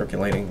neighbors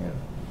circulating. You know.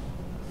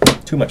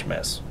 Too much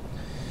mess.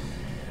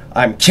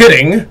 I'm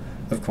kidding,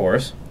 of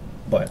course,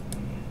 but...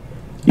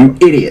 You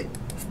idiot.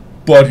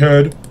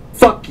 Butthead.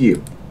 Fuck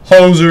you.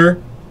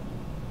 Hoser.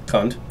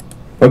 Cunt.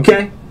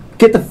 Okay?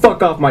 Get the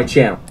fuck off my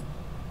channel.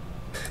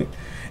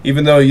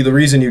 Even though the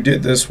reason you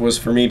did this was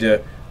for me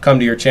to come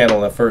to your channel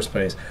in the first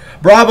place.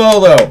 Bravo,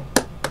 though!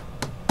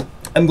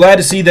 I'm glad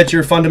to see that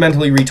you're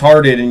fundamentally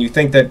retarded and you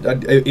think that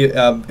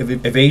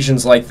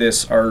evasions like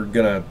this are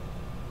gonna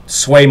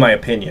sway my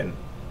opinion.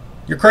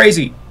 You're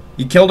crazy.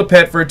 You killed a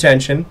pet for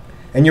attention,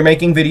 and you're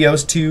making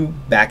videos to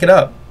back it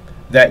up.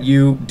 That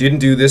you didn't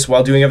do this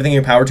while doing everything in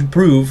your power to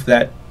prove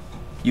that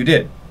you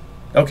did.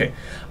 Okay.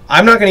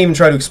 I'm not gonna even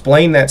try to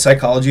explain that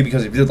psychology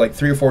because I did like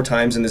 3 or 4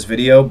 times in this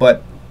video,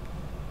 but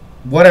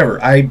whatever.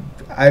 I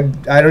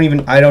don't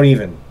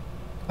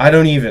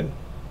even.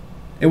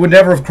 It would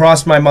never have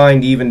crossed my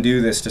mind to even do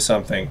this to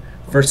something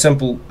for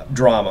simple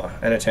drama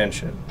and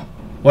attention.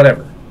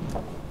 Whatever.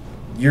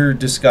 You're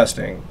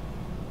disgusting.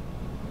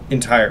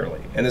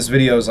 Entirely. And this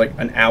video is like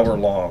an hour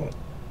long.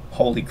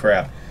 Holy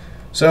crap.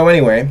 So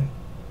anyway,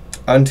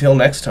 until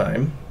next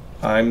time,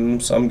 I'm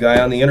some guy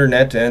on the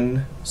internet,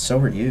 and so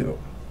are you.